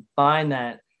thing and find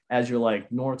that as your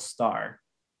like North Star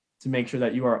to make sure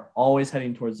that you are always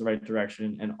heading towards the right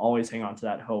direction and always hang on to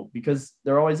that hope, because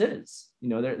there always is. You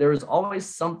know, there is always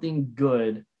something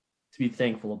good to be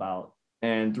thankful about.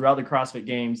 And throughout the CrossFit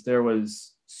Games, there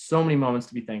was so many moments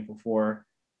to be thankful for.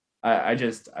 I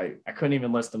couldn't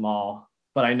even list them all,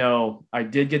 but I know I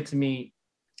did get to meet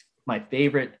my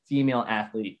favorite female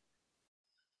athlete,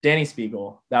 Danny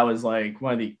Spiegel. That was like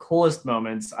one of the coolest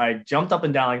moments. I jumped up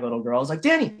and down like a little girl. I was like,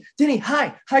 Danny,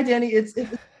 hi, Danny. It's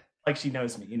like she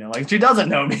knows me, you know, like she doesn't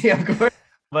know me, of course,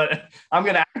 but I'm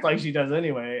gonna act like she does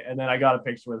anyway. And then I got a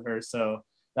picture with her, so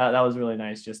that was really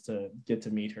nice just to get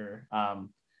to meet her.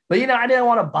 But you know, I didn't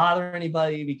want to bother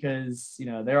anybody because you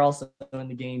know they're also in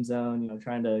the game zone, you know,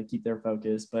 trying to keep their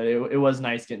focus. But it was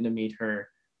nice getting to meet her,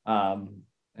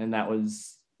 and that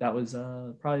was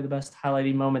probably the best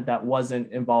highlighting moment that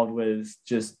wasn't involved with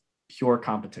just pure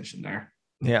competition there.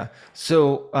 Yeah.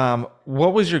 So,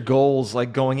 what was your goals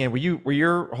like going in? Were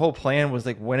your whole plan was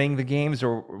like winning the games,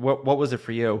 or what was it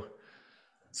for you?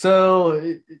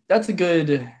 So that's a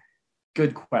good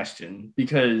question,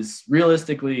 because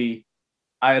realistically,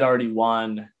 I had already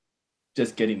won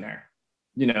just getting there.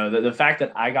 The fact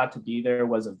that I got to be there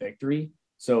was a victory.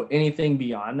 So anything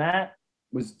beyond that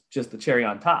was just the cherry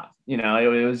on top.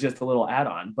 It was just a little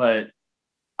add-on. But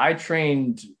I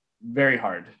trained very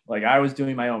hard. Like, I was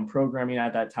doing my own programming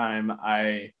at that time.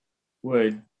 I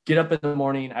would get up in the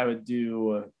morning. I would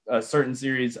do a certain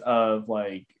series of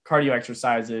like cardio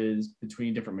exercises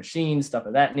between different machines, stuff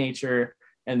of that nature.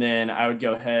 And then I would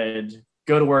go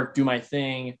to work, do my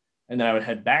thing. And then I would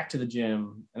head back to the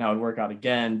gym and I would work out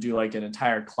again, do like an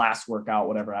entire class workout,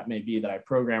 whatever that may be that I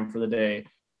programmed for the day,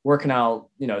 working out,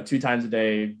 2 times a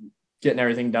day, getting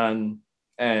everything done.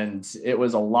 And it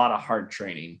was a lot of hard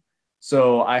training.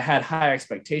 So I had high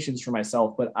expectations for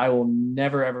myself, but I will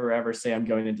never, ever, ever say I'm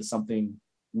going into something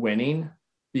winning,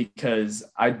 because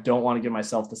I don't want to give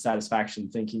myself the satisfaction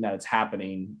thinking that it's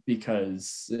happening,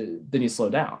 because then you slow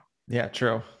down. Yeah,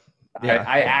 true. Yeah.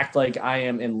 I act like I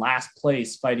am in last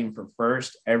place fighting for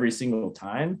first every single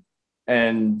time.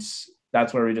 And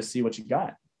that's where we just see what you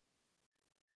got.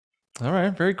 All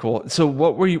right. Very cool. So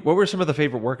what were some of the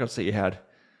favorite workouts that you had?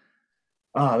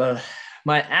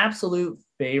 My absolute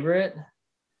favorite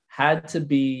had to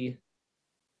be,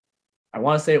 I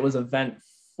want to say it was event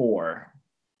 4.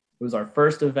 It was our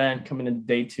first event coming into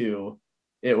day 2.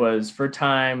 It was for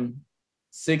time,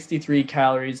 63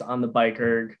 calories on the bike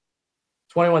erg,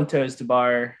 21 toes to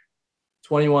bar,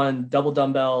 21 double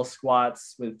dumbbell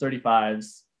squats with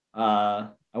 35s. I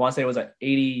want to say it was an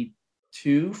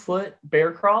 82-foot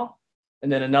bear crawl,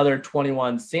 and then another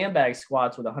 21 sandbag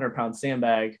squats with a 100-pound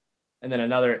sandbag, and then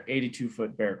another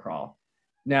 82-foot bear crawl.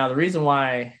 Now, the reason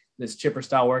why this chipper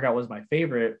style workout was my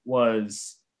favorite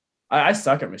was I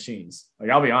suck at machines. Like,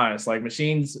 I'll be honest, like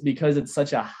machines, because it's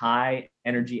such a high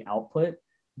energy output,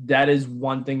 that is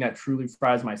one thing that truly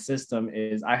fries my system,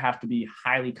 is I have to be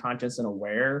highly conscious and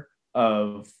aware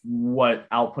of what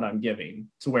output I'm giving,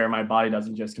 to where my body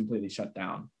doesn't just completely shut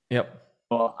down. Yep.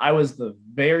 Well, I was the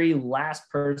very last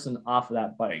person off of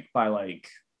that bike by like,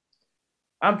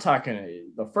 I'm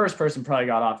talking, the first person probably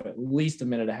got off at least a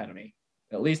minute ahead of me,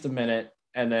 at least a minute.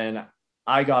 And then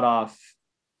I got off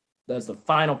as the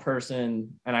final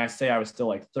person. And I say I was still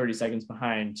like 30 seconds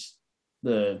behind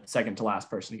the second to last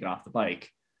person to get off the bike.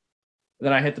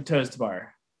 Then I hit the toes to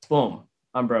bar, boom,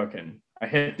 unbroken. I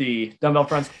hit the dumbbell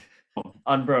front, boom,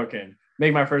 unbroken.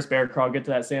 Make my first bear crawl, get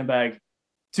to that sandbag,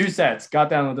 2 sets,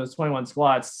 got down with those 21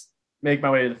 squats, make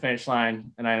my way to the finish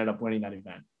line, and I ended up winning that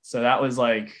event. So that was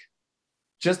like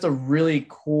just a really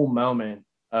cool moment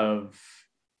of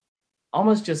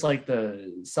almost just like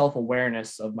the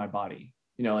self-awareness of my body,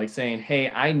 like saying,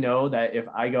 hey, I know that if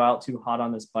I go out too hot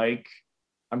on this bike,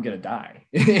 I'm going to die,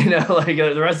 like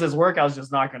the rest of this workout is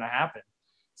just not going to happen.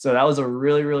 So that was a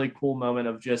really, really cool moment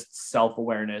of just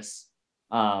self-awareness,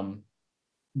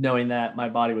 knowing that my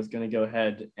body was going to go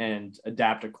ahead and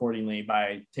adapt accordingly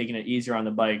by taking it easier on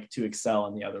the bike to excel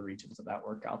in the other regions of that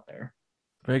workout there.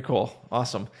 Very cool.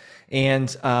 Awesome.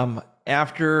 And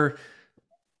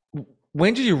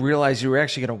when did you realize you were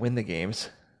actually going to win the games?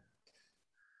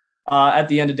 At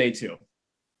the end of day 2.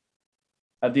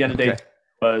 At the end of day 2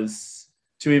 was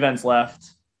 2 events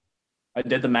left. I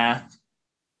did the math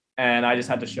and I just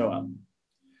had to show up.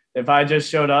 If I just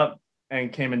showed up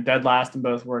and came in dead last in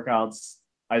both workouts,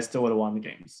 I still would have won the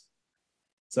games.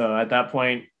 So at that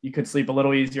point, you could sleep a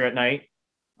little easier at night.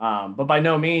 But by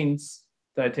no means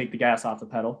did I take the gas off the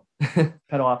pedal.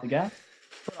 Pedal off the gas?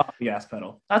 Foot off the gas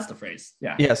pedal. That's the phrase.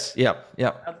 Yeah. Yes. Yep.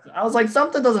 Yep. I was like,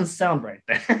 something doesn't sound right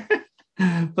there.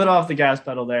 Put off the gas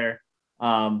pedal there.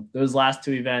 Those last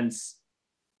 2 events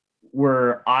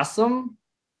were awesome.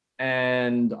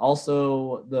 And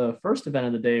also the first event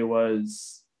of the day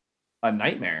was a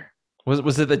nightmare.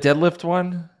 Was it the deadlift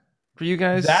one for you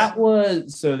guys? That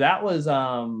was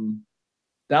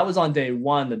on day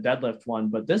 1, the deadlift one,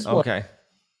 but this was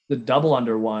the double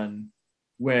under one,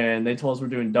 when they told us we're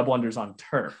doing double unders on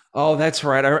turf. Oh, that's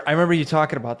right. I remember you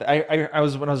talking about that. I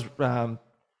was when I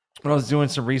was doing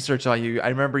some research on you, I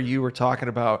remember you were talking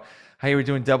about how you were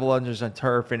doing double unders on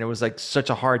turf, and it was like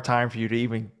such a hard time for you to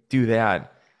even do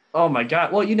that. Oh my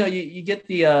God. Well, you get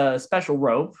the special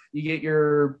rope,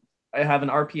 I have an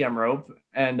RPM rope,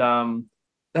 and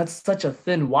that's such a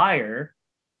thin wire.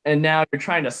 And now you're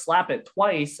trying to slap it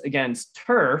twice against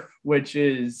turf, which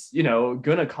is,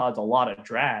 gonna cause a lot of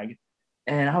drag.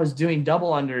 And I was doing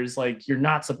double unders like you're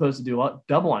not supposed to do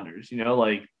double unders,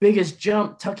 like biggest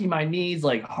jump, tucking my knees,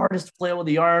 like hardest flail with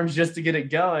the arms just to get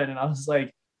it going. And I was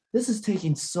like, this is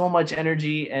taking so much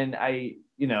energy. And I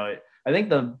think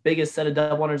the biggest set of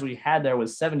double unders we had there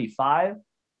was 75.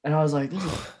 And I was like, this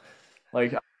is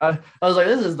like, I was like,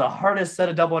 this is the hardest set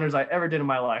of double unders I ever did in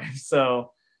my life.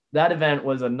 So that event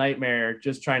was a nightmare,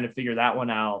 just trying to figure that one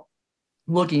out.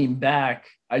 looking back,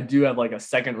 I do have like a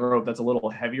second rope that's a little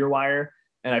heavier wire.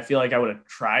 And I feel like I would have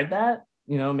tried that,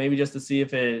 maybe just to see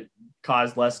if it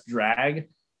caused less drag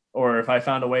or if I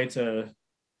found a way to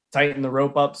tighten the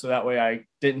rope up so that way I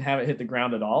didn't have it hit the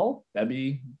ground at all. That'd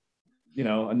be,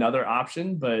 another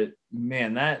option. But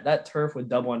man, that turf with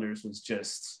double unders was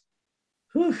just,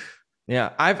 whew.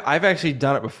 Yeah, I've actually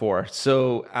done it before.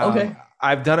 So Okay.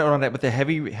 I've done it on it with the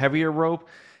heavier rope.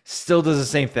 Still does the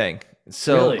same thing.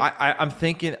 So Really? I'm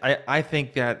thinking I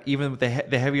think that even with the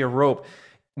heavier rope,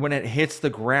 when it hits the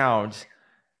ground,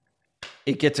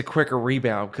 it gets a quicker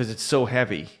rebound because it's so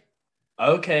heavy.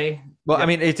 Okay. Well, I Yeah.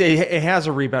 mean, it has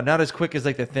a rebound, not as quick as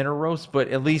like the thinner ropes, but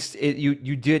at least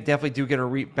you did definitely do get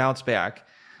a bounce back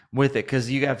with it because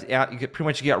you get pretty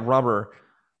much you got rubber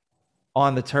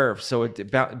on the turf, so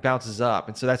it bounces up,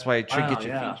 and so that's why it should Wow. get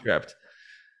your feet Yeah. tripped.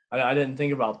 I didn't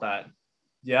think about that.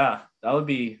 Yeah. That would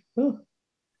be, whew.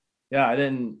 Yeah. I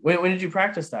didn't. When did you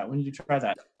practice that? When did you try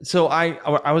that? So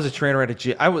I was a trainer at a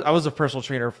gym. I was a personal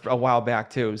trainer a while back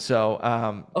too. So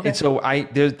and Okay. so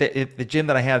there's the gym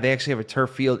that I have, they actually have a turf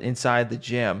field inside the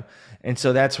gym, and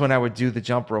so that's when I would do the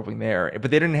jump roping there.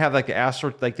 But they didn't have like the astro,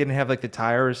 like they didn't have like the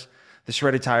tires, the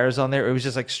shredded tires on there. It was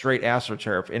just like straight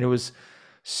astroturf, and it was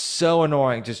so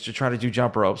annoying just to try to do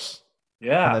jump ropes on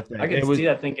Yeah. that thing. I And could it was see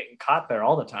that thing getting caught there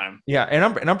all the time. yeah,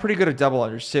 and I'm pretty good at double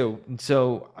unders too. And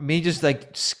so me just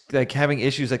like having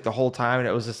issues like the whole time, and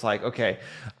it was just like, okay,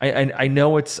 I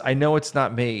know it's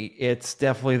not me. It's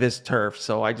definitely this turf.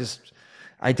 So I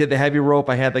did the heavy rope.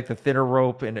 I had like the thinner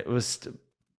rope, and it was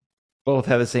both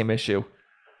had the same issue.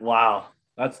 Wow.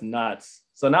 That's nuts.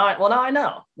 So now I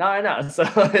know. Now I know. So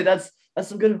that's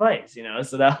some good advice,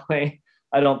 so that way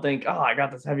I don't think, oh, I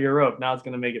got this heavier rope. Now it's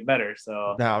going to make it better.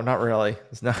 So No, not really.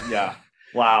 It's not. yeah.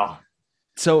 Wow.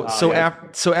 So Wow. so Yeah.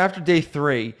 after day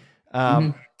three,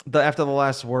 Mhm. after the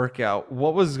last workout,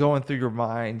 what was going through your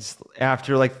minds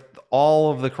after like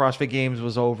all of the CrossFit Games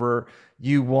was over?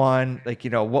 You won, like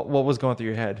what was going through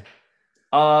your head?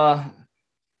 Uh,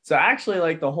 so actually,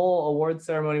 like the whole award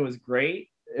ceremony was great.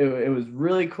 It was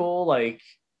really cool. Like,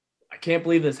 I can't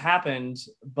believe this happened,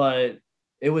 but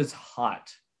it was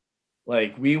hot.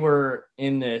 Like, we were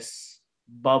in this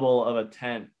bubble of a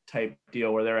tent type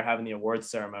deal where they were having the award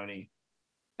ceremony,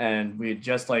 and we had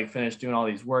just like finished doing all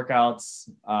these workouts.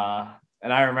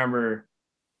 And I remember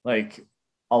like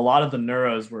a lot of the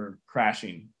neuros were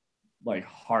crashing like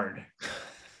hard.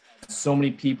 So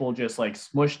many people just like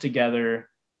smushed together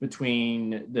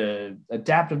between the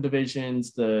adaptive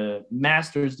divisions, the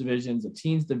masters divisions, the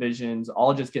teens divisions,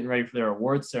 all just getting ready for their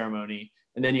award ceremony.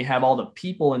 And then you have all the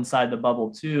people inside the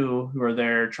bubble too, who are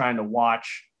there trying to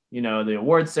watch, the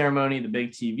award ceremony, the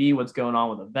big TV, what's going on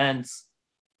with events.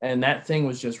 And that thing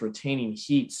was just retaining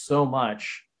heat so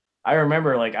much. I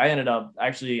remember like I ended up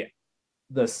actually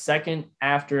the second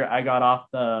after I got off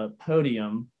the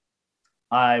podium,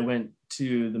 I went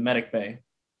to the medic bay.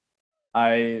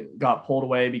 I got pulled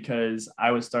away because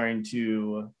I was starting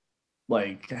to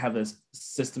like have this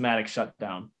systematic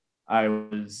shutdown. I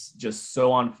was just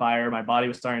so on fire. My body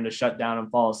was starting to shut down and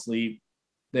fall asleep.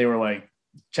 They were like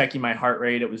checking my heart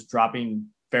rate. It was dropping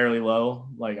fairly low.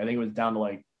 Like I think it was down to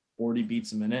like 40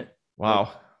 beats a minute. It,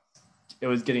 Wow. it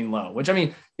was getting low, which I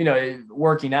mean,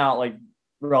 working out like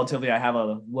relatively, I have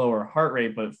a lower heart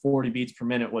rate, but 40 beats per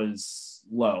minute was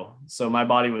low. So my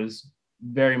body was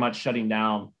very much shutting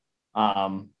down.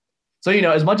 Um, so,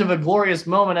 as much of a glorious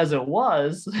moment as it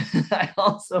was, I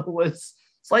also was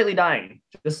slightly dying,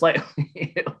 just slightly.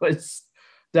 It was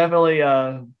definitely,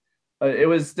 it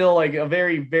was still like a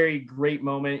very, very great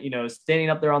moment, standing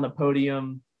up there on the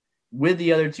podium with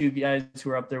the other two guys who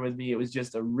were up there with me. It was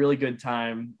just a really good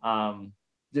time.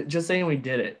 Just saying we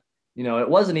did it. It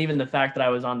wasn't even the fact that I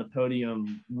was on the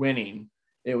podium winning.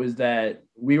 It was that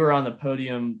we were on the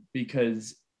podium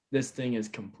because this thing is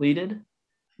completed.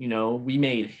 We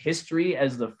made history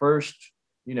as the first,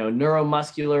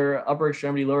 neuromuscular, upper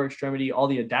extremity, lower extremity, all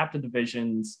the adaptive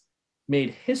divisions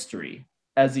made history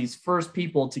as these first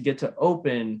people to get to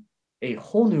open a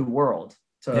whole new world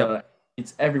Yep. to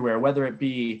it's everywhere, whether it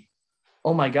be,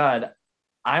 oh my God,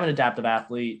 I'm an adaptive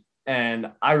athlete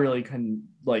and I really can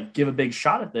like give a big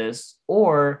shot at this,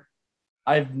 or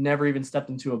I've never even stepped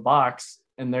into a box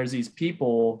and there's these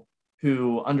people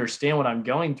who understand what I'm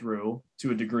going through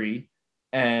to a degree,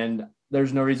 and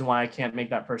there's no reason why I can't make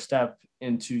that first step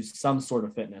into some sort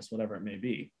of fitness, whatever it may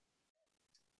be.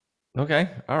 Okay.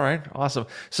 All right. Awesome.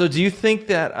 So do you think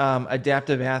that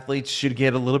adaptive athletes should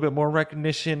get a little bit more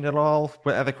recognition at all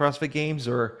at the CrossFit Games,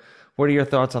 or what are your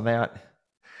thoughts on that?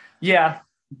 Yeah,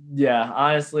 yeah,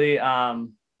 honestly, and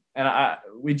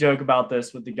we joke about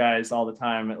this with the guys all the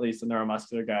time, at least the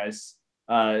neuromuscular guys.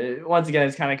 once again,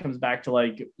 it kind of comes back to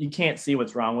like, you can't see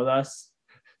what's wrong with us.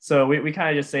 So we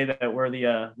kind of just say that we're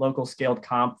the local scaled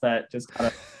comp that just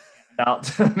got out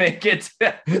to make it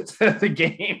to the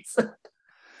games.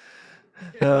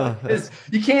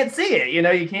 You can't see it,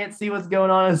 you can't see what's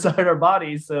going on inside our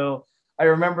bodies. So I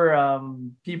remember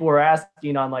people were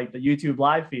asking on like the YouTube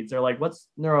live feeds, they're like, what's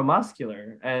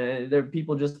neuromuscular? And there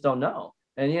people just don't know.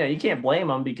 And you can't blame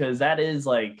them, because that is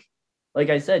like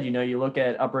I said, you look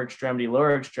at upper extremity,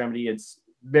 lower extremity, it's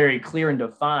very clear and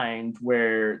defined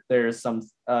where there's some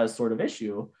sort of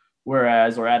issue, or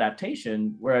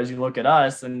adaptation. Whereas you look at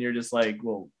us and you're just like,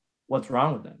 well, what's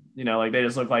wrong with them? Like they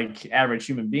just look like average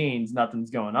human beings,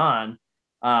 nothing's going on.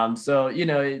 So,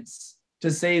 it's to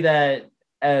say that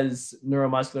as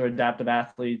neuromuscular adaptive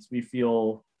athletes, we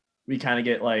feel we kind of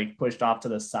get like pushed off to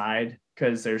the side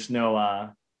because there's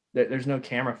no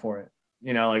camera for it.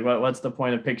 Like what's the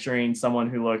point of picturing someone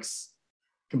who looks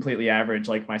completely average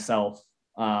like myself,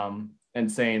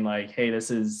 and saying like, hey,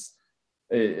 this is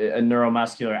a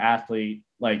neuromuscular athlete,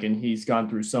 like, and he's gone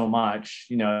through so much.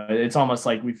 It's almost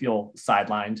like we feel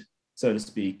sidelined, so to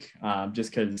speak, just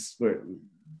because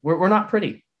we're not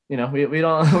pretty. We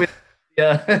don't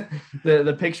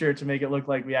the picture to make it look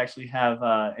like we actually have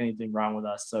anything wrong with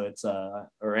us. So it's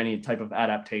or any type of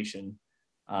adaptation.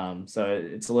 So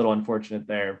it's a little unfortunate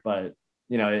there, but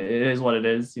it is what it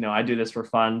is. I do this for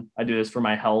fun. I do this for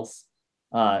my health.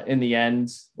 In the end,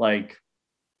 like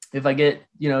if I get,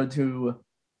 to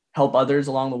help others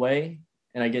along the way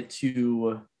and I get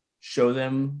to show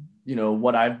them,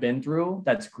 what I've been through,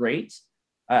 that's great.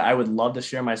 I would love to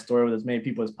share my story with as many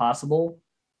people as possible.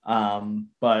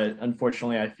 But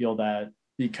unfortunately, I feel that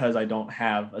because I don't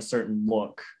have a certain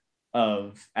look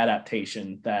of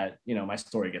adaptation that, my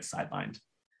story gets sidelined.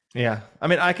 Yeah. I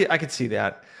mean, I could see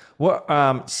that.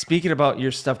 What, speaking about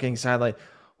your stuff getting sidelined,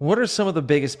 what are some of the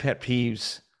biggest pet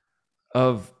peeves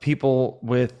of people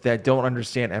that don't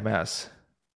understand MS?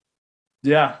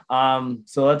 Yeah.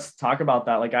 So let's talk about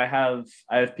that. Like I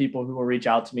have people who will reach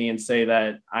out to me and say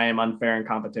that I am unfair in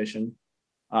competition.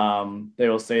 They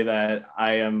will say that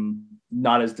I am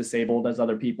not as disabled as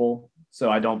other people,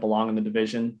 so I don't belong in the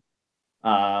division.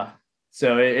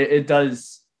 So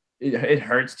it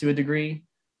hurts to a degree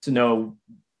to know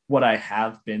what I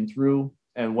have been through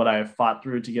and what I have fought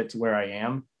through to get to where I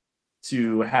am,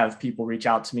 to have people reach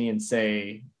out to me and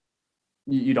say,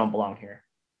 you don't belong here.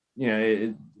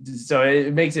 So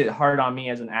it makes it hard on me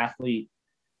as an athlete,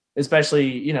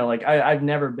 especially, like I've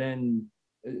never been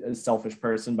a selfish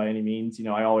person by any means.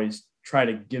 I always try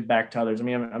to give back to others. I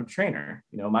mean, I'm a trainer.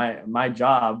 My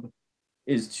job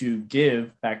is to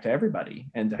give back to everybody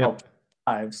and to help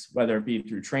lives, whether it be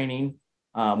through training,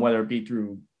 whether it be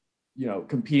through,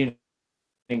 competing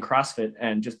in CrossFit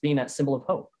and just being that symbol of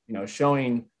hope,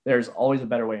 showing there's always a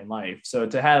better way in life. So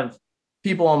to have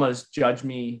people almost judge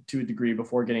me to a degree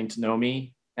before getting to know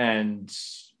me and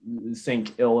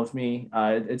think ill of me,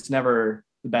 it's never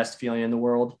the best feeling in the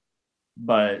world.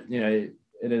 But it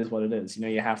is what it is.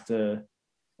 You have to.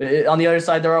 On the other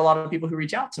side, there are a lot of people who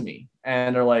reach out to me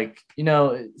and are like,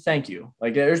 thank you.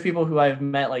 Like there's people who I've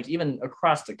met, like even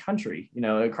across the country,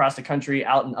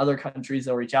 out in other countries,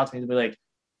 they'll reach out to me and be like,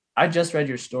 I just read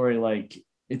your story. Like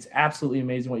it's absolutely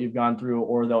amazing what you've gone through.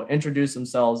 Or they'll introduce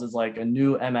themselves as like a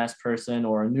new MS person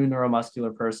or a new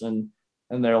neuromuscular person,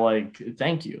 and they're like,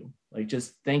 thank you. Like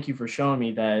just thank you for showing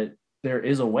me that there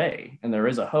is a way and there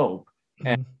is a hope. Mm-hmm.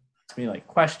 And me like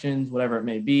questions, whatever it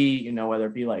may be, whether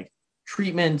it be like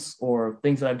treatments or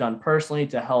things that I've done personally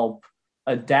to help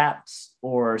adapt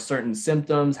or certain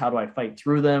symptoms, how do I fight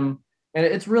through them? And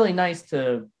it's really nice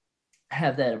to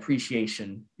have that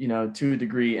appreciation, to a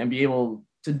degree, and be able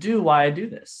to do why I do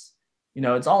this.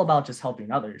 It's all about just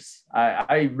helping others.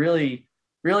 I really,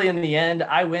 really, in the end,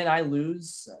 I win, I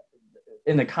lose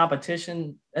in the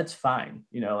competition, that's fine.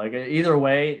 Like either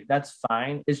way, that's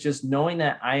fine. It's just knowing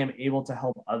that I am able to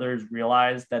help others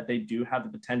realize that they do have the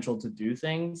potential to do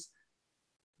things.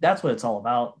 That's what it's all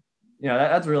about.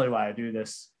 That's really why I do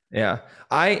this. Yeah.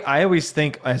 I always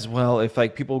think as well, if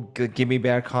like people give me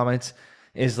bad comments,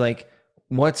 is like,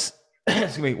 what's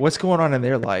going on in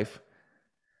their life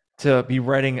to be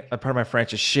writing, a part of my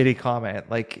French, a shitty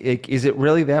comment? Like, is it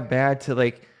really that bad to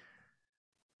like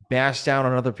bash down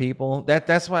on other people?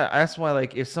 That's why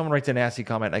like if someone writes a nasty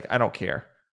comment, like I don't care.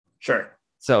 Sure.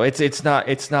 So it's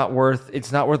not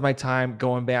worth my time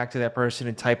going back to that person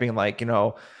and typing like,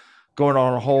 going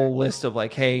on a whole list of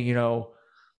like, hey,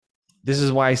 this is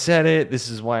why I said it, this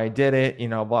is why I did it,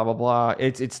 blah blah blah.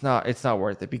 It's not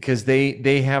worth it, because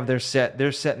they have they're set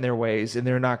in their ways and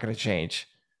they're not going to change.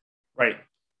 Right.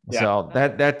 Yeah. So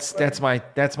that's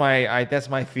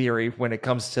my theory when it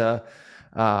comes to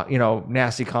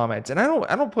nasty comments. And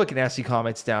I don't put nasty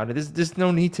comments down. There's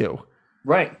no need to.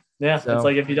 Right. Yeah. So, it's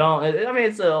like, if you don't, I mean,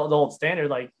 it's the old standard.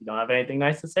 Like, you don't have anything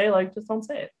nice to say, like, just don't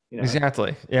say it.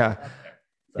 exactly. Yeah.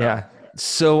 So. Yeah.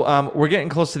 So we're getting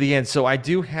close to the end. So I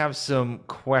do have some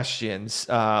questions,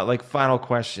 like final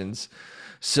questions.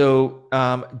 So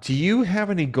do you have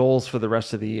any goals for the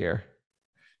rest of the year?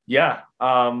 Yeah.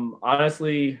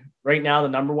 Honestly, right now, the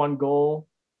number one goal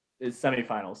is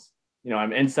semifinals.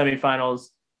 I'm in semifinals.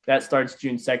 That starts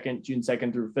June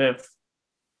 2nd through 5th.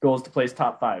 Goal is to place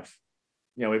top 5.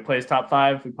 We place top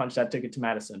 5, we punch that ticket to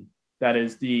Madison. That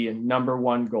is the number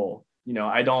one goal.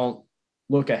 I don't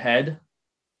look ahead.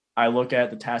 I look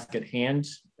at the task at hand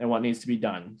and what needs to be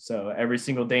done. So every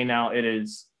single day now, it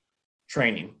is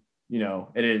training.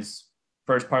 It is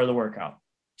first part of the workout,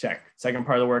 check. Second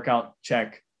part of the workout,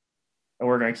 check. And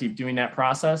we're going to keep doing that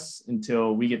process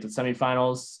until we get to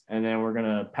semifinals. And then we're going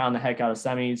to pound the heck out of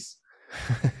semis.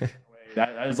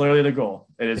 That is literally the goal.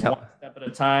 It is one step at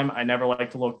a time. I never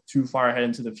like to look too far ahead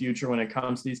into the future when it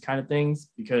comes to these kind of things,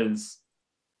 because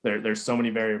there's so many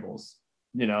variables.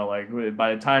 Like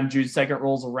by the time June 2nd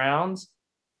rolls around,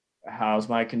 how's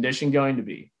my condition going to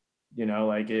be?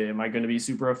 Like, am I going to be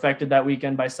super affected that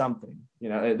weekend by something?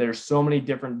 There's so many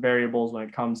different variables when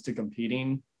it comes to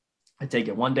competing. I take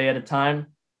it one day at a time,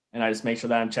 and I just make sure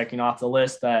that I'm checking off the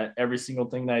list that every single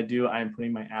thing that I do, I'm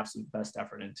putting my absolute best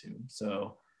effort into.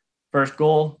 So first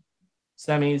goal,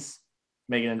 semis,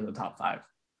 make it into the top 5.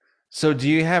 So do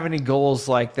you have any goals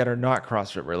like that are not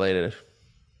CrossFit related?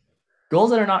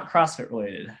 Goals that are not CrossFit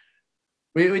related.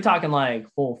 We talking like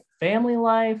full family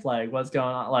life, like what's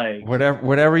going on, like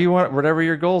whatever you want, whatever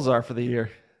your goals are for the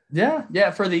year.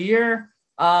 Yeah, for the year.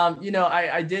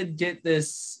 I did get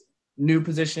this new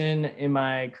position in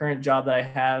my current job that I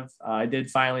have. I did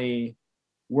finally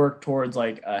work towards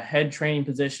like a head training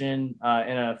position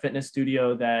in a fitness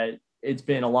studio that it's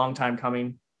been a long time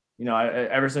coming.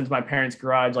 Ever since my parents'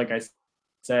 garage, like I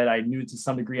said, I knew to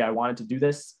some degree I wanted to do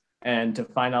this. And to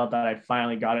find out that I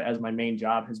finally got it as my main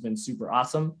job has been super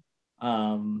awesome.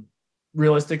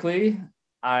 Realistically,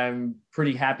 I'm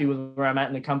pretty happy with where I'm at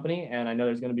in the company, and I know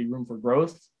there's going to be room for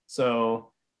growth.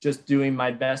 So just doing my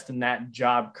best in that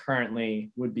job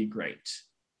currently would be great.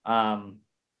 I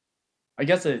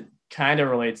guess it kind of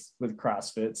relates with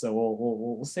CrossFit. So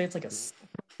we'll say it's like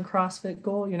a CrossFit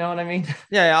goal. You know what I mean?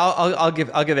 Yeah, I'll give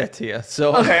that to you.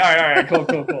 So okay, all right,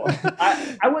 cool.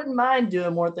 I wouldn't mind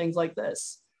doing more things like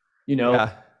this.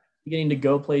 Getting to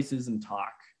go places and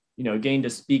talk, getting to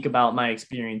speak about my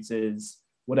experiences,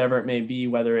 whatever it may be,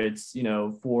 whether it's,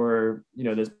 for,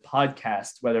 this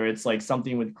podcast, whether it's like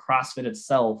something with CrossFit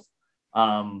itself,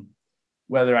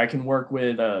 whether I can work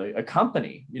with a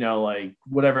company, like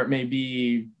whatever it may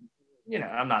be,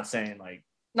 I'm not saying like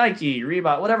Nike,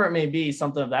 Reebok, whatever it may be,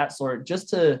 something of that sort, just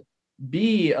to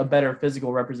be a better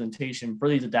physical representation for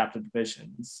these adaptive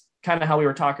divisions. Kind of how we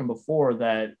were talking before,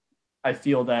 that I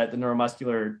feel that the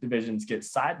neuromuscular divisions get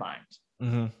sidelined.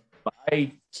 Mm-hmm. But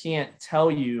I can't tell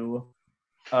you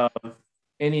of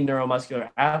any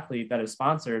neuromuscular athlete that is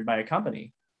sponsored by a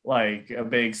company, like a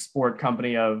big sport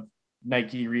company of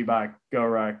Nike, Reebok,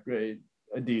 GoRuck,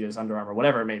 Adidas, Under Armour,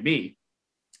 whatever it may be.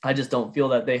 I just don't feel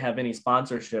that they have any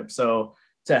sponsorship. So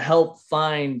to help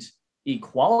find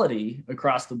equality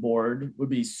across the board would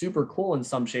be super cool in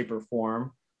some shape or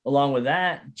form. Along with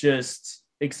that, just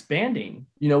expanding.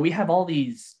 We have all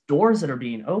these doors that are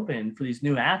being opened for these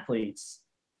new athletes,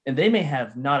 and they may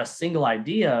have not a single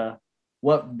idea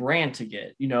what brand to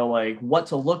get, like what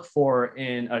to look for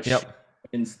in a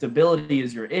and stability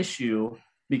is your issue,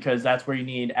 because that's where you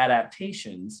need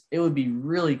adaptations. It would be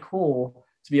really cool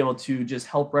to be able to just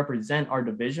help represent our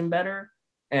division better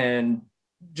and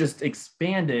just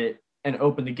expand it and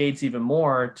open the gates even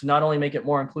more to not only make it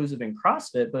more inclusive in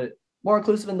CrossFit, but more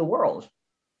inclusive in the world.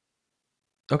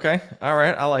 Okay. All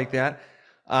right. I like that.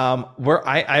 Where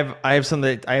I have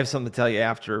something to tell you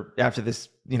after this,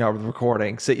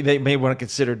 recording. So they may want to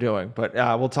consider doing, but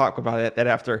we'll talk about that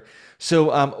after.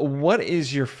 So, what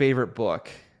is your favorite book?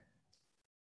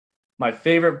 My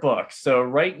favorite book. So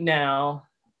right now,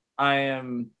 I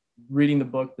am reading the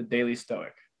book The Daily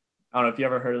Stoic. I don't know if you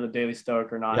ever heard of The Daily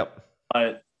Stoic or not. Yep.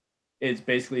 But it's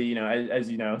basically, as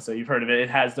you know, so you've heard of it. It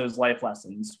has those life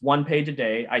lessons, 1 page a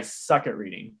day. I suck at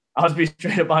reading. I'll be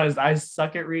straight up honest. I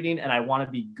suck at reading, and I want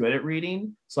to be good at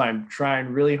reading. So I'm trying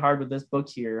really hard with this book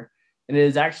here. And it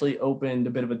has actually opened a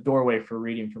bit of a doorway for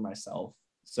reading for myself.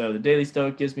 So the Daily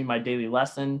Stoic gives me my daily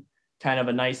lesson, kind of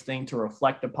a nice thing to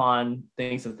reflect upon,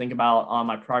 things to think about on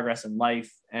my progress in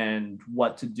life and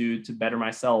what to do to better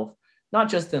myself, not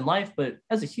just in life, but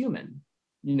as a human.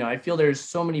 I feel there's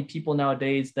so many people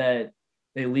nowadays that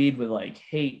they lead with like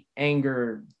hate,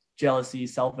 anger, jealousy,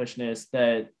 selfishness,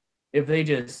 that if they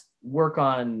just work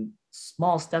on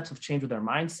small steps of change with their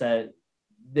mindset,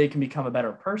 they can become a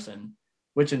better person,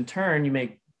 which in turn you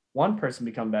make one person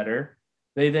become better.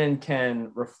 They then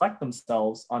can reflect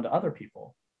themselves onto other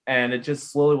people. And it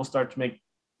just slowly will start to make,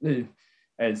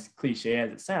 as cliche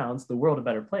as it sounds, the world a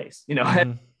better place.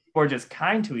 Mm-hmm. Or just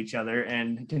kind to each other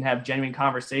and can have genuine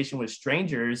conversation with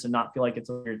strangers and not feel like it's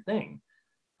a weird thing.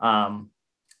 Um,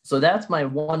 so that's my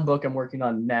one book I'm working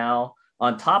on now.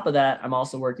 On top of that, I'm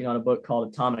also working on a book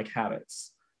called Atomic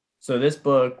Habits. So this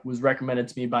book was recommended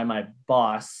to me by my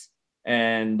boss,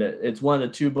 and it's one of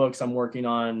the two books I'm working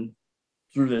on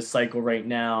through this cycle right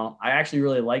now. I actually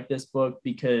really like this book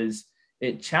because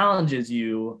it challenges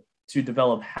you to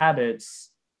develop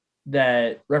habits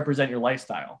that represent your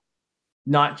lifestyle,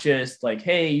 not just like,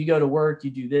 hey, you go to work, you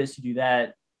do this, you do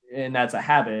that, and that's a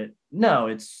habit. No,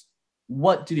 it's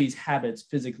what do these habits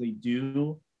physically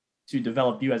do to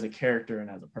develop you as a character and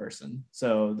as a person.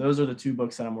 So those are the two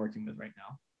books that I'm working with right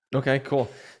now. Okay, cool.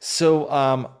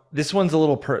 So this one's a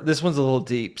little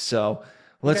deep. So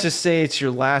let's Okay. just say it's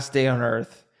your last day on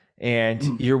earth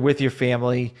and you're with your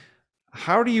family.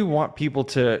 How do you want people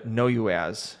to know you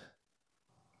as?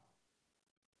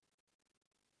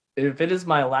 If it is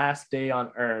my last day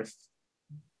on earth,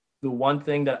 the one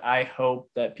thing that I hope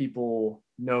that people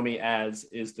know me as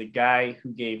is the guy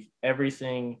who gave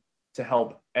everything to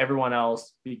help everyone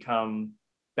else become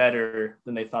better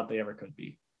than they thought they ever could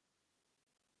be.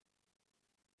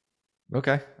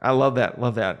 Okay. I love that.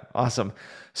 Love that. Awesome.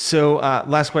 So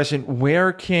last question,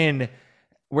 where can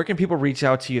people reach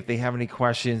out to you if they have any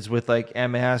questions with like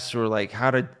MS or like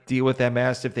how to deal with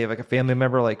MS if they have like a family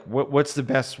member? Like what's the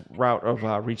best route of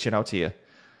reaching out to you?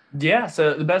 Yeah,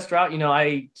 so the best route,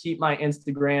 I keep my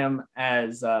Instagram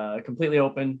as completely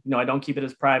open. I don't keep it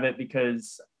as private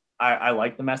because I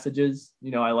like the messages.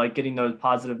 I like getting those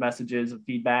positive messages of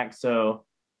feedback. So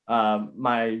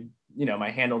my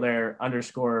handle there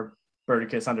underscore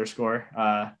Verticus underscore.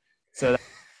 So that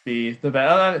would be the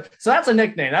best. So that's a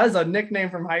nickname. That is a nickname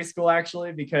from high school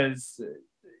actually, because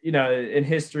in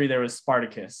history there was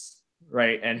Spartacus,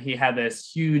 right? And he had this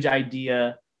huge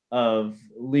idea of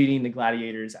leading the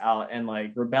gladiators out and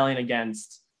like rebelling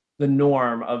against the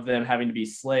norm of them having to be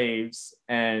slaves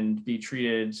and be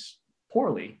treated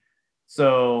poorly.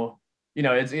 So,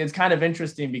 it's kind of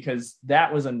interesting because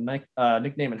that was a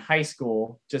nickname in high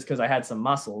school just because I had some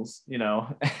muscles,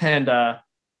 and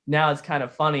now it's kind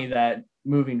of funny that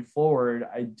moving forward,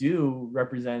 I do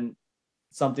represent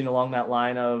something along that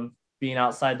line of being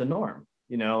outside the norm,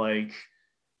 like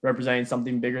representing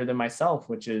something bigger than myself,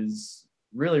 which is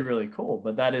really, really cool.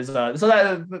 But that is, so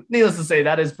that, needless to say,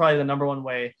 that is probably the number one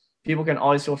way. People can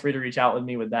always feel free to reach out with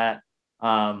me with that.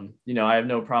 I have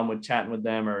no problem with chatting with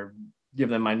them or give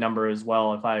them my number as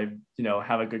well if I,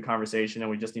 have a good conversation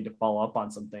and we just need to follow up on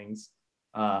some things.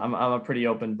 I'm a pretty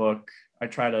open book. I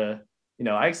try to,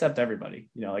 I accept everybody.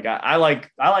 Like I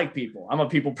like people. I'm a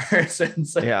people person.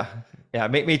 So Yeah. Yeah.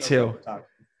 Me too.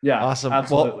 yeah, Awesome.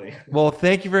 absolutely. Well,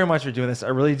 thank you very much for doing this. I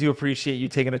really do appreciate you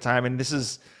taking the time. And this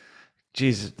is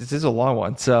a long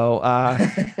one. So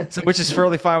which is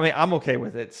fairly fine with me. I'm okay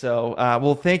with it. So,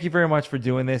 well, thank you very much for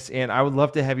doing this. And I would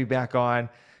love to have you back on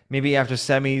maybe after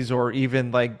semis or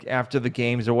even like after the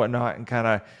games or whatnot and kind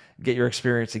of get your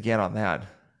experience again on that.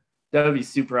 That would be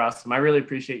super awesome. I really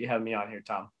appreciate you having me on here,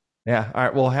 Tom. Yeah. All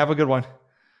right. Well, have a good one.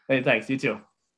 Hey, thanks. You too.